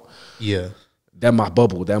regret not. Yeah. They're my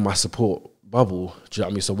bubble. They're my support bubble. Do you know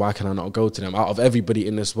what I mean? So why can I not go to them? Out of everybody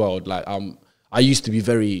in this world, like, I used to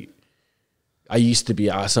be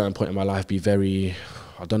at a certain point in my life, be very,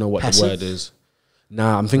 I don't know what passive? The word is.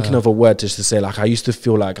 Nah, I'm thinking of a word just to say, like, I used to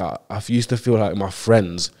feel like my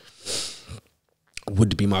friends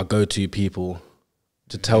would be my go-to people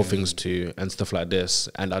to tell things to and stuff like this.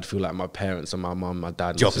 And I'd feel like my parents and my mum, my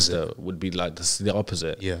dad, and my sister would be like the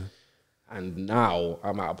opposite. Yeah. And now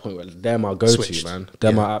I'm at a point where they're my go-to, man.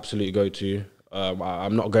 They're my absolute go-to.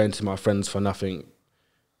 I'm not going to my friends for nothing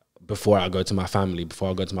before I go to my family,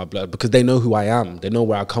 before I go to my blood, because they know who I am. They know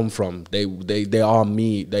where I come from. They are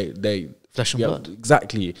me. They flesh and blood.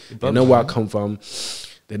 Exactly. They know where I come from.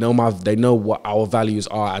 They know what our values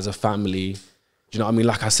are as a family. Do you know what I mean?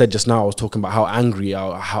 Like I said just now, I was talking about how angry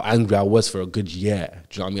I was for a good year.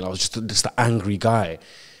 Do you know what I mean? I was just an angry guy.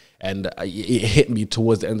 And it hit me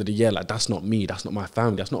towards the end of the year, like, that's not me. That's not my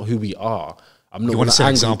family. That's not who we are. I'm not one of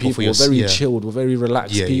angry people. We're very chilled. We're very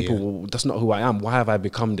relaxed people. That's not who I am. Why have I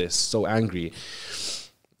become this, so angry?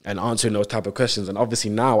 And answering those type of questions. And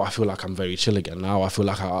obviously now I feel like I'm very chill again. Now I feel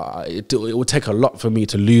like it will take a lot for me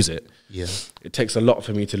to lose it. Yeah. It takes a lot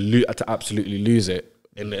for me to absolutely lose it.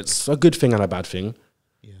 And it's a good thing and a bad thing.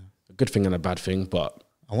 Yeah. A good thing and a bad thing, but...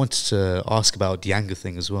 I wanted to ask about the anger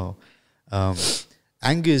thing as well.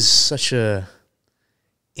 Anger is such a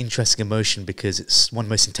interesting emotion because it's one of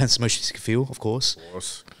the most intense emotions you can feel, of course. Of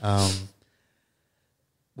course.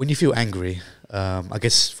 When you feel angry, I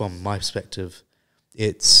guess from my perspective,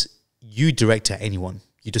 it's you direct at anyone.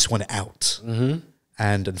 You just want it out. Mm-hmm.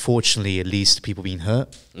 And unfortunately, it leads to people being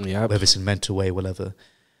hurt, whether it's in a mental way, whatever.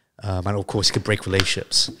 And of course, it could break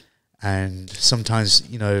relationships. And sometimes,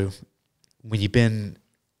 you know, when you've been,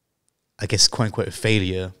 I guess, quote unquote, a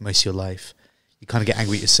failure most of your life, you kind of get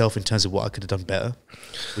angry at yourself in terms of what I could have done better,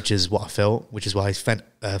 which is what I felt, which is why I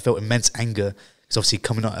felt immense anger. Because obviously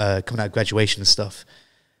coming out of graduation and stuff,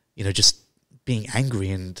 you know, just being angry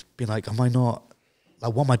and being like, am I not,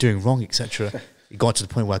 like, what am I doing wrong, etc. It got to the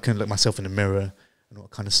point where I couldn't look myself in the mirror and all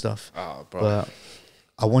that kind of stuff. Oh, bro. But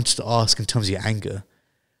I wanted to ask, in terms of your anger,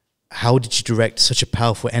 how did you direct such a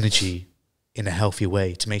powerful energy in a healthy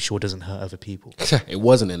way to make sure it doesn't hurt other people? It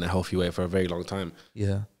wasn't in a healthy way for a very long time.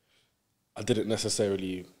 Yeah. I didn't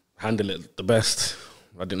necessarily handle it the best.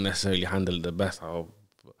 I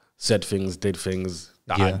said things, did things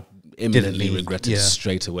that I imminently regretted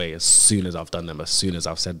straight away as soon as I've done them, as soon as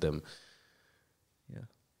I've said them. Yeah.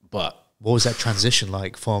 But what was that transition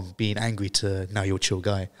like from being angry to now you're a chill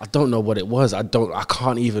guy? I don't know what it was. I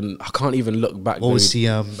can't even look back. What was the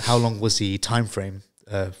how long was the time frame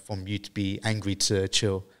from you to be angry to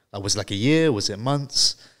chill? Like, was it like a year? Was it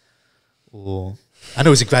months? Or I know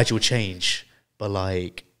it was a gradual change, but,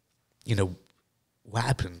 like, you know, what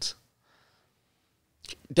happened?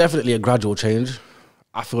 Definitely a gradual change.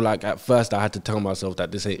 I feel like at first I had to tell myself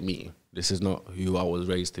that this ain't me. This is not who I was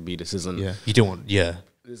raised to be. This isn't. Yeah. You don't want. Yeah.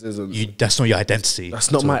 This isn't. That's not your identity.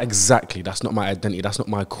 That's not my exactly. That's not my identity. That's not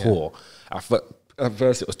my core. Yeah. At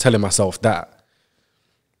first, it was telling myself that.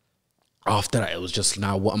 After that, it was just,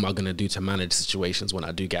 now, what am I gonna do to manage situations when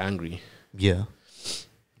I do get angry? Yeah.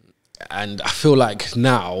 And I feel like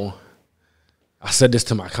now, I said this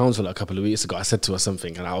to my counselor a couple of weeks ago. I said to her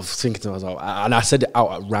something, and I was thinking to myself, and I said it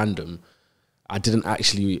out at random. I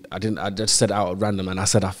just said it out at random, and I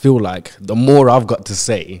said, I feel like the more I've got to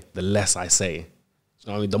say, the less I say. You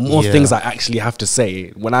know what I mean? The more things I actually have to say,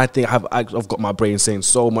 when I think I've got my brain saying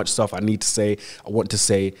so much stuff I need to say, I want to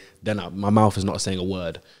say, then my mouth is not saying a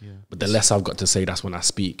word. Yeah. But the less I've got to say, that's when I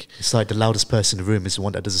speak. It's like the loudest person in the room is the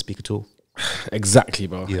one that doesn't speak at all. Exactly,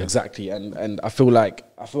 bro. Yeah. Exactly. And I feel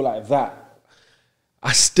like that,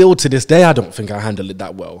 I still, to this day, I don't think I handle it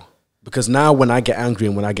that well. Because now when I get angry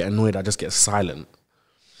and when I get annoyed, I just get silent.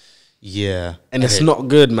 Yeah. And it's not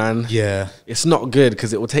good, man. Yeah. It's not good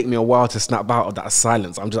because it will take me a while to snap out of that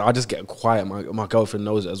silence. I just get quiet. My girlfriend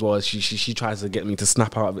knows it as well. She tries to get me to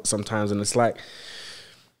snap out of it sometimes. And it's like,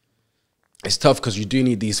 it's tough because you do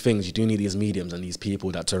need these things. You do need these mediums and these people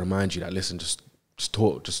that to remind you that, listen, just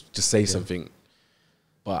talk, just say something.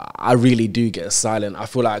 But I really do get silent. I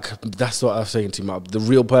feel like that's what I was saying to you. The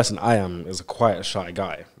real person I am is a quiet, shy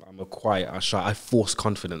guy. I'm a quiet, shy. I force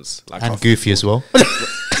confidence. Like and goofy as well.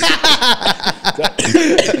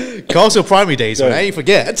 Castle primary days, man. You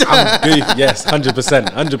forget. I'm goofy, yes, 100%,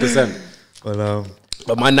 100%.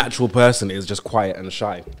 But my natural person is just quiet and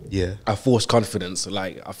shy. Yeah. I force confidence.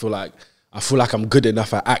 Like I feel like I'm good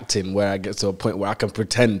enough at acting where I get to a point where I can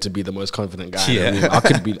pretend to be the most confident guy. Yeah. I mean, I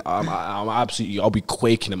could be. I'm absolutely. I'll be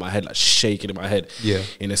quaking in my head, like shaking in my head. Yeah.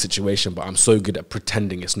 In a situation, but I'm so good at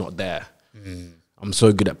pretending it's not there. I'm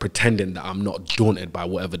so good at pretending that I'm not daunted by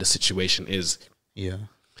whatever the situation is. Yeah.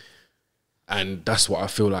 And that's what I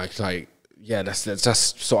feel like. Like, yeah, that's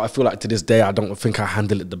so I feel like to this day I don't think I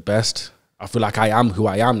handle it the best. I feel like I am who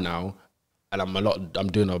I am now, and I'm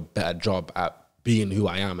doing a better job at being who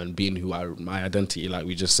I am and being my identity, like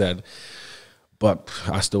we just said. But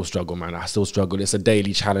I still struggle, man. I still struggle. It's a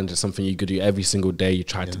daily challenge. It's something you could do every single day. You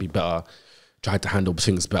try to be better, try to handle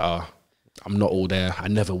things better. I'm not all there. I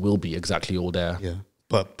never will be exactly all there. Yeah.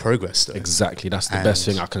 But progress, though. Exactly. That's the best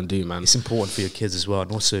thing I can do, man. It's important for your kids as well,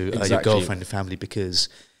 and also your girlfriend and family, because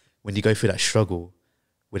when you go through that struggle,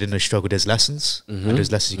 within the struggle, there's lessons. And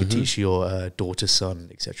there's lessons you can teach your daughter, son,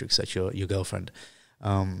 etc., your girlfriend.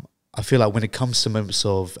 I feel like when it comes to moments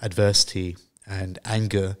of adversity and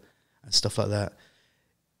anger and stuff like that,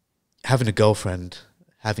 having a girlfriend,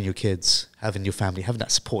 having your kids, having your family, having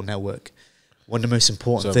that support network, one of the most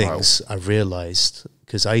important things I realized,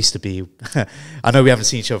 because I used to be, I know we haven't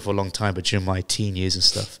seen each other for a long time, but during my teen years and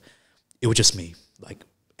stuff, it was just me. Like,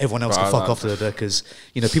 everyone else can fuck off to the, because,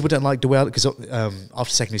 you know, people don't like the way I, because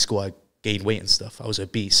after secondary school, I gained weight and stuff. I was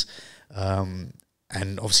obese. And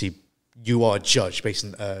obviously, you are judged based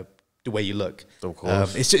on the way you look. Of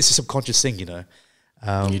course. It's a subconscious thing, you know.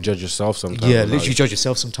 You judge yourself sometimes. Yeah, literally judge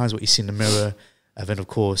yourself sometimes, what you see in the mirror. And then, of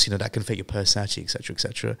course, you know, that can affect your personality, etc.,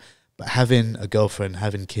 etc. But having a girlfriend,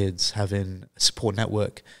 having kids, having a support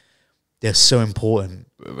network, they're so important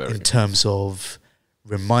in terms of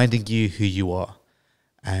reminding you who you are.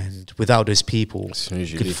 And without those people,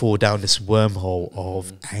 you could fall down this wormhole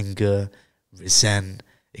of anger, resent,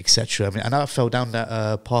 etc. I mean, and I fell down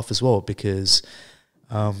that path as well because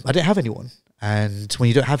I didn't have anyone. And when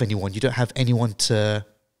you don't have anyone, you don't have anyone to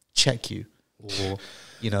check you or,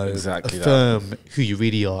 you know, affirm who you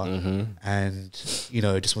really are. And, you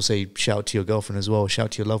know, just want to say shout out to your girlfriend as well. Shout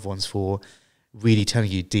out to your loved ones for really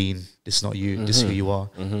telling you, Dean, this is not you. This is who you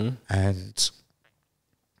are. And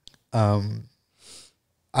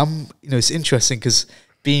you know, it's interesting because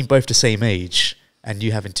being both the same age and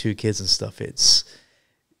you having 2 kids and stuff,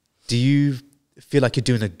 do you feel like you're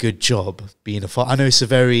doing a good job being a father? I know it's a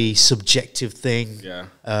very subjective thing. Yeah.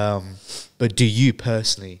 But do you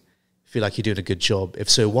personally feel like you're doing a good job? If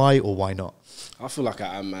so, why or why not? I feel like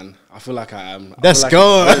I am, man. I feel like I am. Let's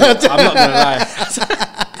go. I'm not gonna lie.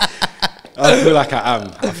 I feel like I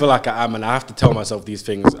am. I feel like I am, and I have to tell myself these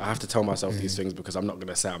things. I have to tell myself these things because I'm not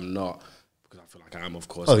gonna say I'm not. Because I feel like I am, of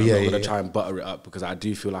course. I'm not gonna try and butter it up because I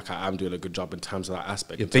do feel like I am doing a good job in terms of that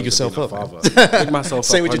aspect. You big yourself up. Big myself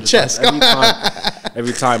Say up. with your chest.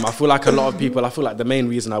 Every time. I feel like a lot of people, I feel like the main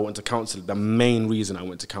reason I went to counselling,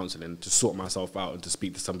 to sort myself out and to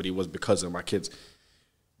speak to somebody was because of my kids.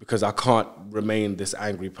 Because I can't remain this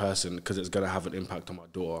angry person because it's going to have an impact on my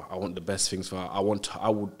daughter. I want the best things for her. I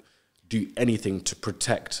would do anything to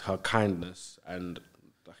protect her kindness. And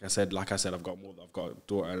like I said, I've got a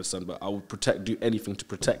daughter and a son, but I would do anything to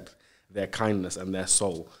protect their kindness and their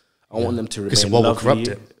soul. I want them to remain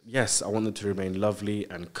lovely. Yes, I want them to remain lovely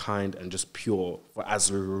and kind and just pure for as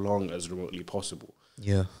long as remotely possible.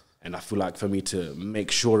 Yeah. And I feel like for me to make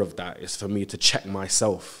sure of that is for me to check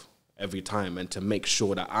myself every time and to make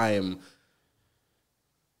sure that I am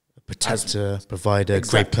a protector, provider,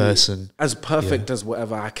 great person. As perfect as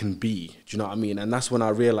whatever I can be. Do you know what I mean? And that's when I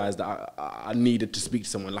realized that I needed to speak to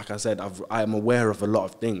someone. Like I said, I am aware of a lot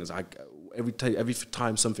of things. Every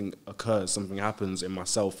time something occurs, something happens in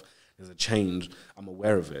myself, there's a change, I'm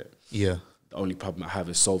aware of it. Yeah. The only problem I have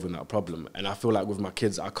is solving that problem. And I feel like with my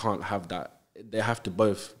kids, I can't have that. I have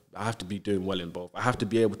to be doing well in both. I have to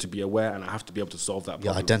be able to be aware and I have to be able to solve that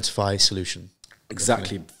problem. Yeah, identify solution.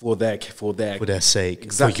 Exactly. For their sake.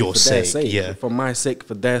 Exactly. For your sake. Yeah. For my sake,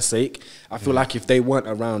 for their sake. I feel like if they weren't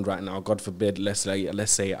around right now, God forbid, let's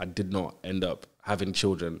say I did not end up having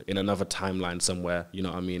children in another timeline somewhere, you know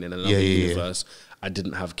what I mean, in another universe, I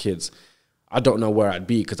didn't have kids, I don't know where I'd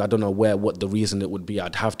be, because I don't know what the reason it would be.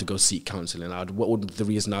 I'd have to go seek counseling. What would the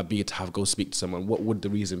reason I'd be to go speak to someone? What would the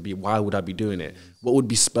reason be? Why would I be doing it? What would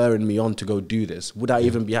be spurring me on to go do this? Would I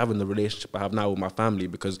even be having the relationship I have now with my family,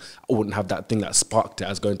 because I wouldn't have that thing that sparked it. I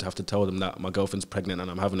was going to have to tell them that my girlfriend's pregnant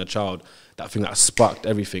and I'm having a child. That thing that sparked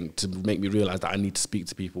everything to make me realize that I need to speak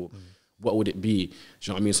to people. What would it be? Do you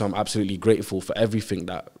know what I mean? So I'm absolutely grateful for everything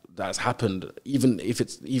that's happened, even if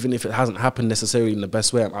it hasn't happened necessarily in the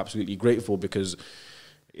best way. I'm absolutely grateful because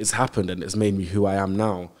it's happened and it's made me who I am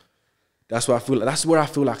now. That's where I feel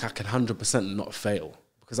like I can 100% not fail,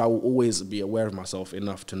 because I will always be aware of myself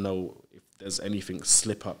enough to know if there's anything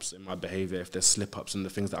slip-ups in my behavior, if there's slip-ups in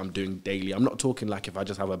the things that I'm doing daily. I'm not talking like if I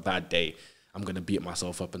just have a bad day, I'm going to beat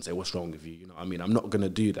myself up and say, what's wrong with you? You know what I mean? I'm not going to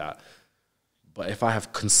do that. But if I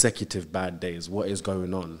have consecutive bad days, what is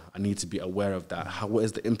going on? I need to be aware of that. What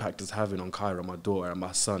is the impact it's having on Kyra, my daughter, and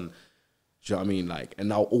my son? Do you know what I mean? Like,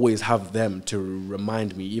 and I'll always have them to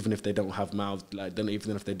remind me, even if they don't have mouths, like,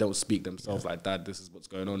 even if they don't speak themselves, like, Dad, this is what's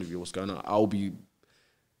going on with you, what's going on. I'll be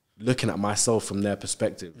looking at myself from their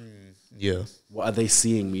perspective. Yeah. What are they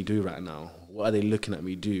seeing me do right now? What are they looking at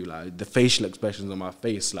me do? Like, the facial expressions on my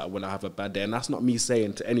face, like, when I have a bad day. And that's not me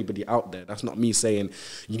saying to anybody out there, that's not me saying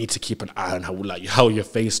you need to keep an eye on how your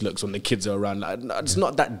face looks when the kids are around. Like, no, it's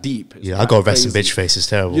not that deep. It's I got a resting bitch face. It's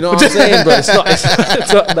terrible. You know what I'm saying, bro? It's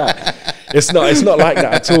not that. It's not like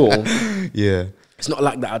that at all. Yeah. It's not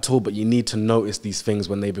like that at all, but you need to notice these things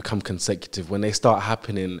when they become consecutive, when they start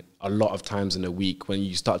happening a lot of times in a week, when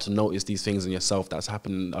you start to notice these things in yourself that's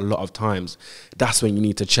happening a lot of times. That's when you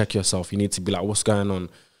need to check yourself. You need to be like, what's going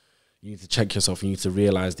on? You need to check yourself. You need to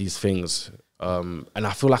realize these things. And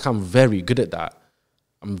I feel like I'm very good at that.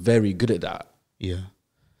 I'm very good at that. Yeah.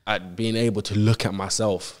 At being able to look at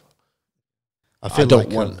myself.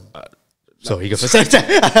 Sorry, you go first.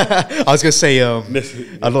 I was going to say, a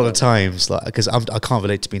lot of times, like, because I can't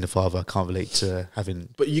relate to being a father. I can't relate to having.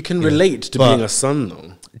 But you can relate to being a son,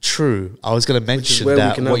 though. True. I was going to mention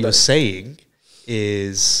that what you're saying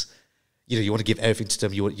is, you want to give everything to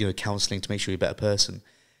them. You want, counselling to make sure you're a better person.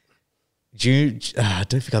 I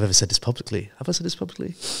don't think I've ever said this publicly. Have I said this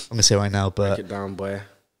publicly? I'm going to say it right now, but break it down, boy.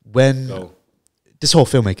 When this whole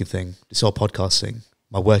filmmaking thing, this whole podcasting,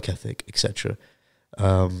 my work ethic, etc.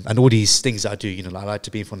 And all these things that I do, I like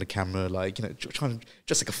to be in front of the camera, like, trying to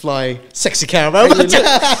dress like a fly, sexy camera.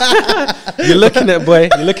 You're looking at, boy.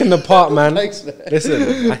 You're looking the part, man. Thanks, man.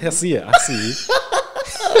 Listen, I see it. I see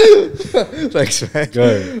you. Thanks, man.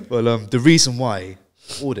 Go. Well, the reason why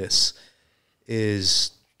all this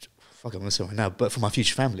is, I'm going to say right now, but for my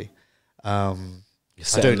future family. You're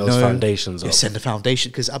setting those foundations up. You're setting the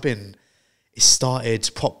foundation, because it started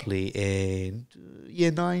properly in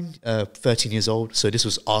year 9, 13 years old. So this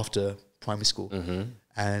was after primary school. Mm-hmm.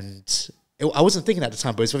 And I wasn't thinking at the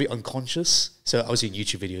time, but it's very unconscious. So I was doing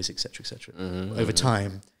YouTube videos, etc., etc. Mm-hmm. Over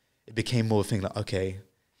time, it became more of a thing like, okay,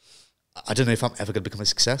 I don't know if I'm ever going to become a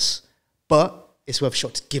success, but it's worth a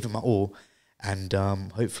shot to give it my all. And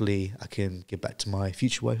hopefully I can give back to my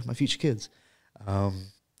future wife, my future kids.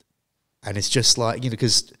 And it's just like,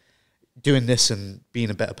 because doing this and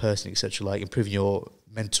being a better person, etc., like improving your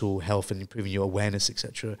mental health and improving your awareness,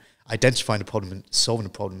 etc., identifying the problem and solving the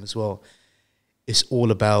problem as well. It's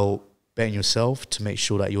all about betting yourself to make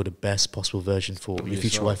sure that you're the best possible version for your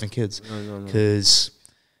future wife and kids. Because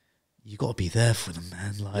you got to be there for them,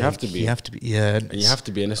 man. Like, you have to be. You have to be, yeah. And you have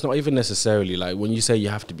to be. And it's not even necessarily like when you say you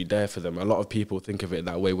have to be there for them, a lot of people think of it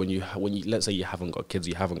that way. When you let's say you haven't got kids,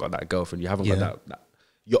 you haven't got that girlfriend, you haven't got that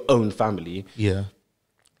your own family. Yeah.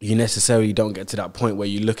 You necessarily don't get to that point where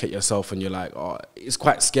you look at yourself and you're like, oh, it's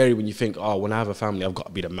quite scary when you think, oh, when I have a family, I've got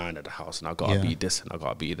to be the man of the house and I've got to be this and I've got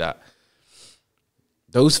to be that.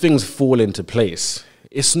 Those things fall into place.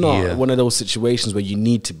 It's not one of those situations where you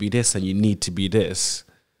need to be this and you need to be this.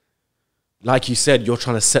 Like you said, you're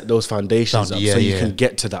trying to set those foundations up so you can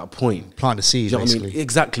get to that point. Plant the seeds, basically. I mean?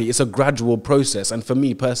 Exactly. It's a gradual process. And for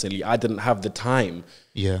me personally, I didn't have the time.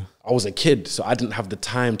 Yeah. I was a kid, so I didn't have the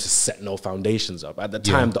time to set no foundations up. At the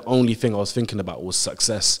time, the only thing I was thinking about was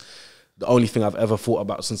success. The only thing I've ever thought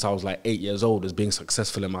about since I was like 8 years old is being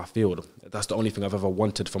successful in my field. That's the only thing I've ever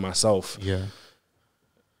wanted for myself. Yeah.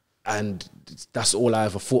 And that's all I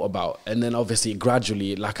ever thought about. And then obviously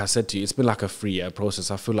gradually, like I said to you, it's been like a 3-year process.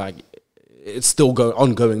 I feel like it's still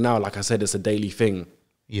ongoing now. Like I said, it's a daily thing.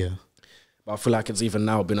 Yeah. But I feel like it's even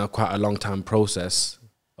now been quite a long time process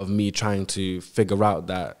of me trying to figure out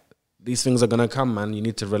that these things are going to come, man. You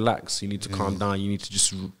need to relax. You need to calm down. You need to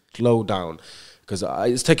just slow down. Because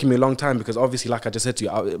it's taken me a long time because obviously, like I just said to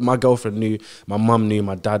you, my girlfriend knew, my mum knew,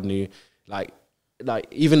 my dad knew. Like, like,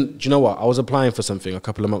 even, do you know what? I was applying for something a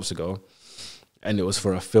couple of months ago, and it was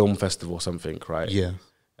for a film festival or something, right? Yeah.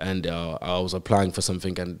 And I was applying for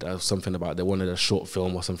something, and something about they wanted a short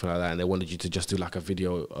film or something like that, and they wanted you to just do like a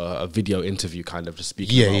video interview, kind of just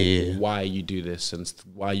speaking about why you do this and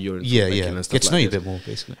why you're in filmmaking and stuff. Get to know you a bit more,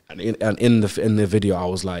 basically. And in the video, I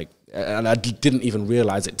was like, and I didn't even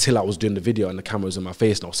realize it till I was doing the video, and the camera was in my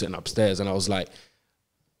face, and I was sitting upstairs, and I was like,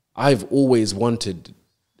 I've always wanted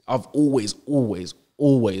what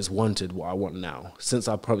I want now.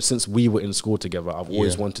 Since we were in school together, I've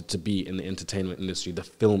always wanted to be in the entertainment industry, the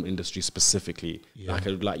film industry specifically.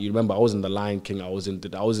 Like you remember, I was in The Lion King. I was in.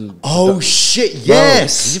 Oh shit!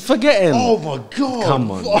 Yes, you're forgetting. Oh my god!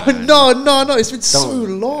 Come on, no! It's been so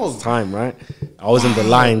long. It's time, right? I was in The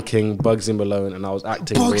Lion King, Bugsy Malone, and I was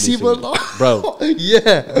acting. Bugsy Malone, bro.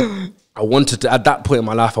 Yeah. I wanted to, at that point in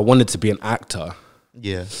my life, I wanted to be an actor.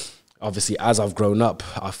 Yeah. Obviously, as I've grown up,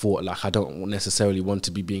 I thought, like, I don't necessarily want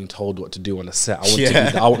to be being told what to do on a set.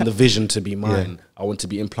 I want the vision to be mine. I want to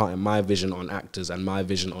be implanting my vision on actors and my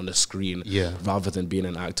vision on the screen, rather than being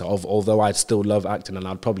an actor. Although I still love acting, and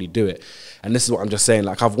I'd probably do it. And this is what I'm just saying.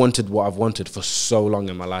 Like, I've wanted what I've wanted for so long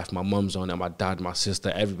in my life. My mum's on it, my dad, my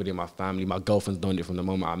sister, everybody in my family. My girlfriend's known it from the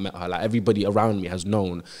moment I met her. Like, everybody around me has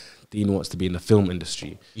known Deen wants to be in the film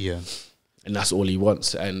industry. Yeah. And that's all he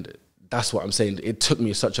wants. And that's what I'm saying. It took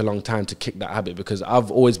me such a long time to kick that habit, because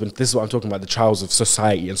I've always been, this is what I'm talking about, the trials of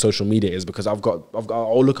society and social media, is because I'll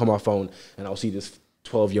look on my phone and I'll see this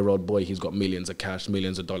 12-year-old boy, he's got millions of cash,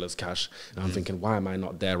 millions of dollars cash. And I'm thinking, why am I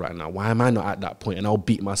not there right now? Why am I not at that point? And I'll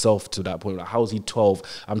beat myself to that point. Like, how is he 12?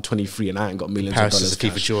 I'm 23 and I ain't got millions of dollars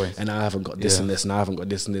cash. Joy. And I haven't got this and this, and I haven't got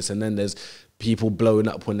this and this. And then there's people blowing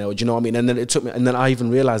up when they're, do you know what I mean? And then it took me, and then I even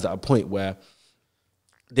realized at a point where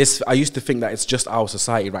I used to think that it's just our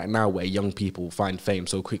society right now where young people find fame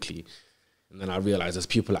so quickly. And then I realized there's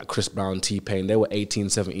people like Chris Brown, T-Pain, they were 18,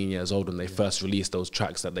 17 years old when they first released those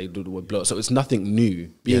tracks that they would blow. So it's nothing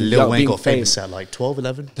new. Lil Wayne got famous at like 12,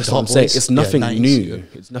 11. That's what I'm saying. It's nothing new.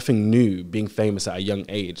 It's nothing new being famous at a young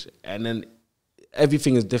age. And then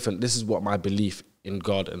everything is different. This is what my belief in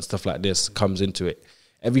God and stuff like this comes into it.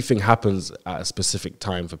 Everything happens at a specific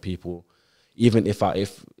time for people. Even if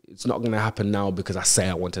it's not going to happen now because I say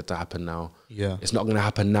I want it to happen now. Yeah. It's not going to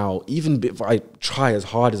happen now. Even if I try as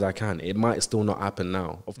hard as I can, it might still not happen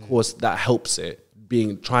now. Of course, that helps it.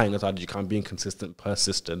 Trying as hard as you can, being consistent,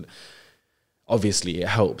 persistent. Obviously, it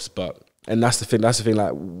helps. And that's the thing. That's the thing.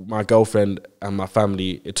 Like, my girlfriend and my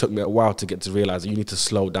family, it took me a while to get to realize that you need to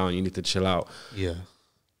slow down. You need to chill out. Yeah.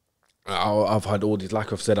 I've had all these,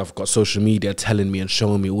 like I've said, I've got social media telling me and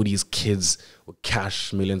showing me all these kids with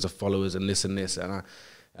cash, millions of followers and this.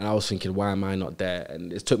 And I was thinking, why am I not there?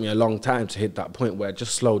 And it took me a long time to hit that point where I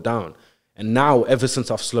just slowed down. And now, ever since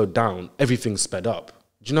I've slowed down, everything's sped up.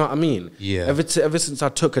 Do you know what I mean? Yeah. Ever since I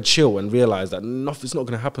took a chill and realized that it's not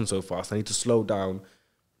going to happen so fast, I need to slow down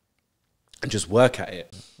and just work at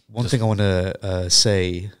it. One thing I want to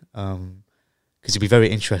say, because it'd be very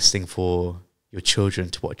interesting for your children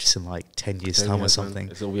to watch this in like 10 years' time or something.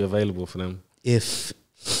 It'll be available for them.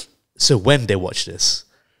 So when they watch this,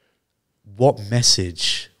 what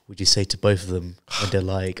message would you say to both of them when they're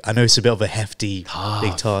like, I know it's a bit of a hefty,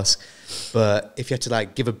 big task, but if you had to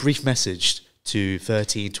like give a brief message to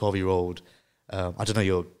 13, 12-year-old, I don't know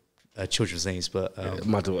your children's names, but...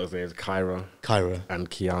 my daughter's name is Kyra. And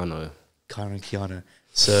Kiana. Kyra and Kiana.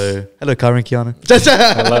 So, hello, Kyra and Kiana.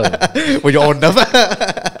 Hello. Well, you're old enough.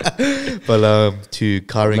 But to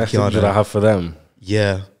Kyra and Kiana... What I have for them?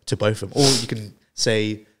 Yeah, to both of them. Or you can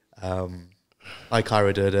say, hi,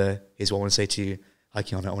 Kyra, here's what I want to say to you. Hi,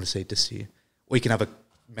 Kiana, I want to say this to you. Or you can have a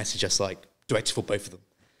message that's like directed for both of them.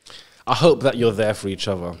 I hope that you're there for each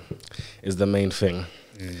other is the main thing.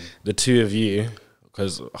 The two of you,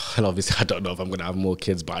 because obviously I don't know if I'm going to have more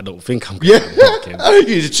kids, but I don't think I'm going to have more kids. You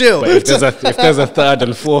need to chill. But if there's a third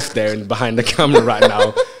and fourth there and behind the camera right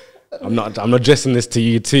now, I'm not addressing this to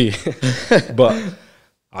you too. But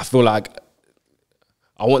I feel like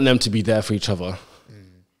I want them to be there for each other.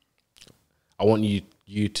 I want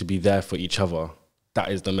you to be there for each other. That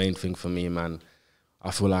is the main thing for me, man.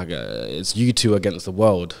 I feel like it's you two against the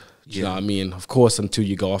world. Do you know what I mean? Of course, until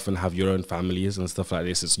you go off and have your own families and stuff like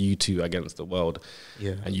this, it's you two against the world.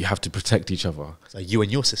 Yeah. And you have to protect each other. So you and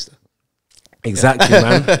your sister. Exactly,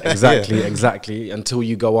 man. Exactly. Until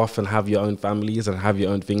you go off and have your own families and have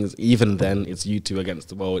your own things, even then, it's you two against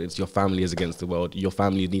the world. It's your family is against the world. Your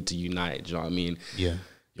families need to unite. Do you know what I mean? Yeah.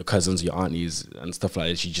 Your cousins, your aunties and stuff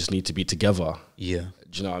like this, you just need to be together. Yeah.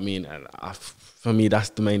 Do you know what I mean? And for me,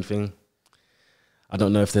 that's the main thing. I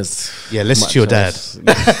don't know if there's... Yeah, listen to your dad.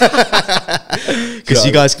 Because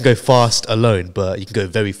you guys can go fast alone, but you can go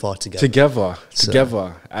very far together.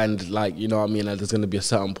 Together. And like, you know what I mean? Like, there's going to be a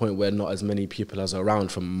certain point where not as many people as are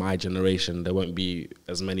around from my generation. There won't be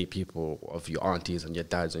as many people of your aunties and your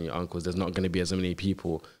dads and your uncles. There's not going to be as many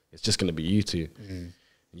people. It's just going to be you two.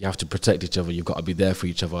 You have to protect each other. You've got to be there for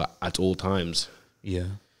each other at all times. Yeah.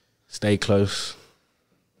 Stay close.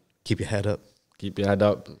 Keep your head up. Keep your head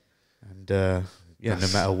up. And no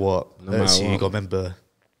matter what, you got to remember,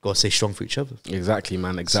 got to stay strong for each other. Exactly,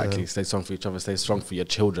 man. Exactly. Stay strong for each other. Stay strong for your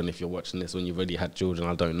children. If you're watching this when you've already had children,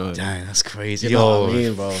 I don't know. Dang, that's crazy. You know what I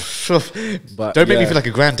mean, bro? But don't make me feel like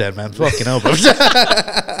a granddad, man. Fucking hell, bro.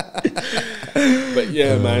 But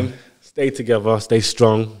yeah, man. Stay together. Stay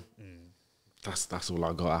strong. That's all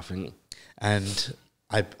I got, I think. And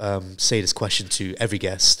I say this question to every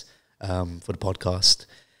guest for the podcast.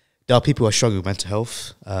 There are people who are struggling with mental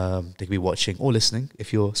health. They could be watching or listening.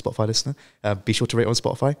 If you're a Spotify listener, be sure to rate on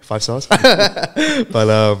Spotify, 5 stars.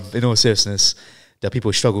 But in all seriousness, there are people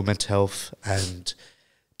who struggle with mental health and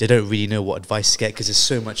they don't really know what advice to get because there's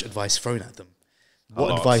so much advice thrown at them.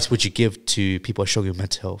 What advice would you give to people who are struggling with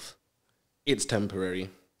mental health? It's temporary.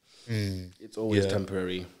 It's always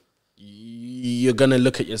temporary. You're going to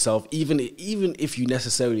look at yourself, even if you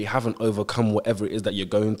necessarily haven't overcome whatever it is that you're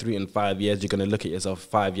going through in 5 years, you're going to look at yourself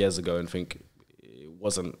 5 years ago and think it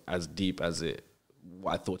wasn't as deep as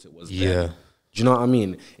what I thought it was then. Yeah. Do you know what I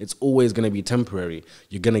mean? It's always going to be temporary.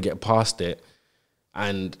 You're going to get past it.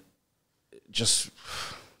 And just,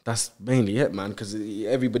 that's mainly it, man. Because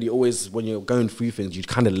everybody always, when you're going through things, you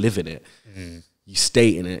kind of live in it. You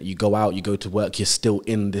stay in it, you go out, you go to work, you're still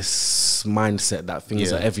in this mindset that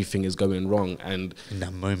everything is going wrong. And in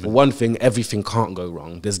that moment, for one thing, everything can't go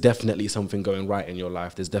wrong. There's definitely something going right in your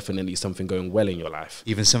life. There's definitely something going well in your life.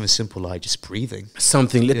 Even something simple like just breathing.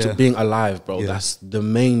 Something little, being alive, bro. That's the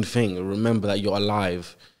main thing. Remember that you're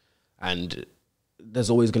alive and there's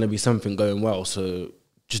always going to be something going well. So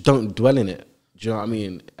just don't dwell in it. Do you know what I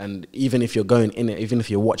mean? And even if you're going in it, even if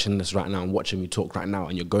you're watching this right now and watching me talk right now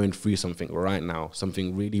and you're going through something right now,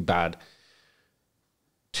 something really bad,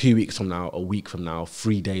 2 weeks from now, a week from now,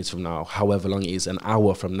 3 days from now, however long it is, an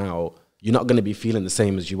hour from now, you're not going to be feeling the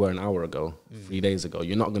same as you were an hour ago, 3 days ago.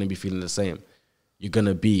 You're not going to be feeling the same. You're going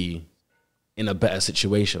to be in a better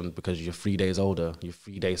situation because you're 3 days older, you're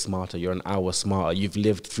 3 days smarter, you're an hour smarter. You've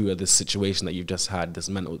lived through this situation that you've just had, this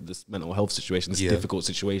mental health situation, this difficult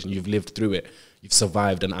situation. You've lived through it. You've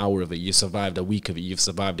survived an hour of it. You've survived a week of it. You've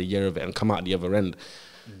survived a year of it and come out the other end.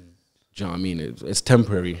 Do you know what I mean? It's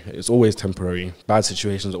temporary. It's always temporary. Bad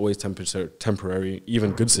situations are always temporary.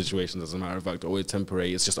 Even good situations, as a matter of fact, are always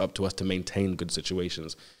temporary. It's just up to us to maintain good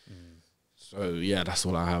situations. So yeah, that's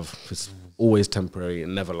all I have. It's always temporary. It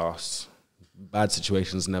never lasts. Bad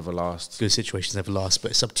situations never last. Good situations never last,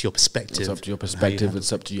 but it's up to your perspective. It's up to your perspective.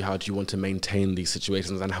 It's up to you. How do you want to maintain these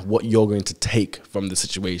situations and what you're going to take from the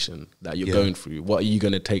situation that you're going through? What are you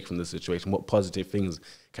going to take from the situation? What positive things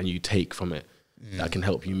can you take from it that can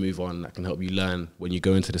help you move on, that can help you learn when you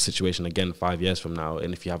go into the situation again 5 years from now?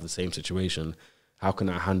 And if you have the same situation, how can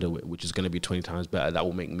I handle it, which is going to be 20 times better? That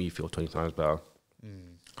will make me feel 20 times better.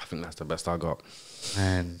 I think that's the best I got.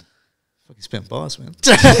 And fucking spent bars, man.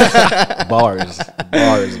 bars,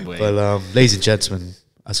 boy. But ladies and gentlemen,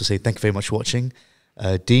 as I say, thank you very much for watching.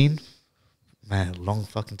 Dean, man, long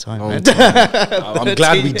fucking time, man. I'm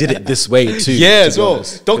glad we did it this way too. Yeah, as well.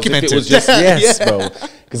 Documented. It was just, bro.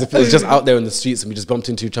 Because if it was just out there in the streets and we just bumped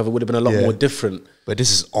into each other, it would have been a lot more different. But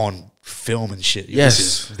this is on film and shit. Yes,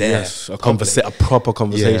 this is there. Yes, a proper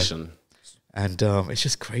conversation. Yeah. And it's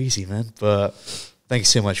just crazy, man. But thank you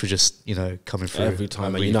so much for just, coming through. Every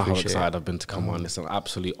time, and you know how excited I've been to come on. It's an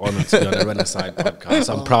absolute honor to be on the Renecide podcast.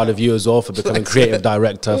 I'm proud of you as well for becoming creative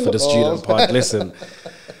director for the student pod. Listen,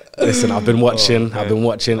 I've been watching.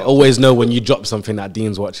 Always know when you drop something that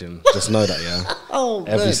Dean's watching. Just know that, yeah.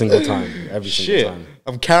 Every single time. Single time.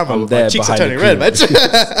 I'm caramel. I'm there. My cheeks are turning red, man.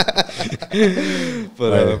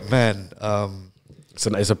 But man,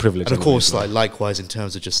 it's a privilege. And of course, likewise in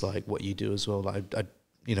terms of just like what you do as well. Like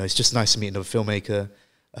it's just nice to meet another filmmaker,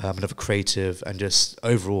 another creative, and just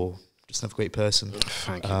overall, just another great person.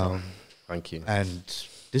 Thank you. Thank you. And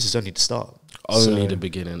this is only the start. Only the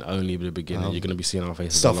beginning. You're going to be seeing our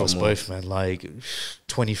faces stuff a lot us more. Both, man. Like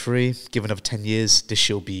 23, give another 10 years, this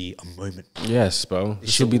shall be a moment. Yes, bro.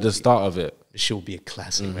 This should be the start of it. This should be a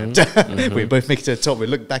classic, man. We both make it to the top. We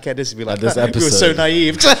look back at this and be like, this episode. We were so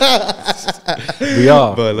naive. We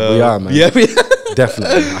are. We are, man. Yeah,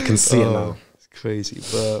 definitely. I can see it now. It's crazy.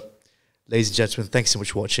 But ladies and gentlemen, thanks so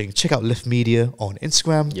much for watching. Check out Lift Media on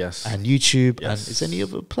Instagram and YouTube. And is any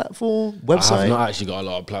other platform, website? I have not actually got a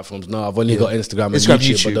lot of platforms. No, I've only got Instagram and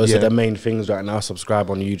YouTube. But those are the main things right now. Subscribe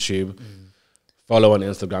on YouTube. Follow on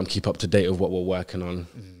Instagram. Keep up to date with what we're working on.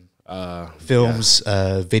 Films,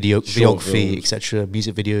 videography, etc.,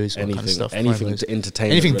 music videos, anything, kind of stuff, anything to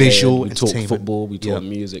entertain, anything visual. We talk football, we talk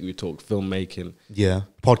music, we talk filmmaking. Yeah,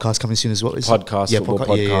 podcast coming soon as well. Podcast, football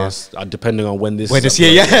podcast. Depending on when this,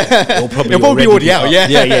 it'll probably already out. Yeah.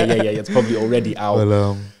 It's probably already out.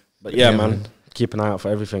 Well, but yeah, man, keep an eye out for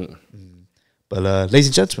everything. But ladies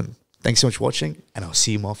and gentlemen, thanks so much for watching, and I'll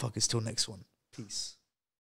see you motherfuckers till next one. Peace.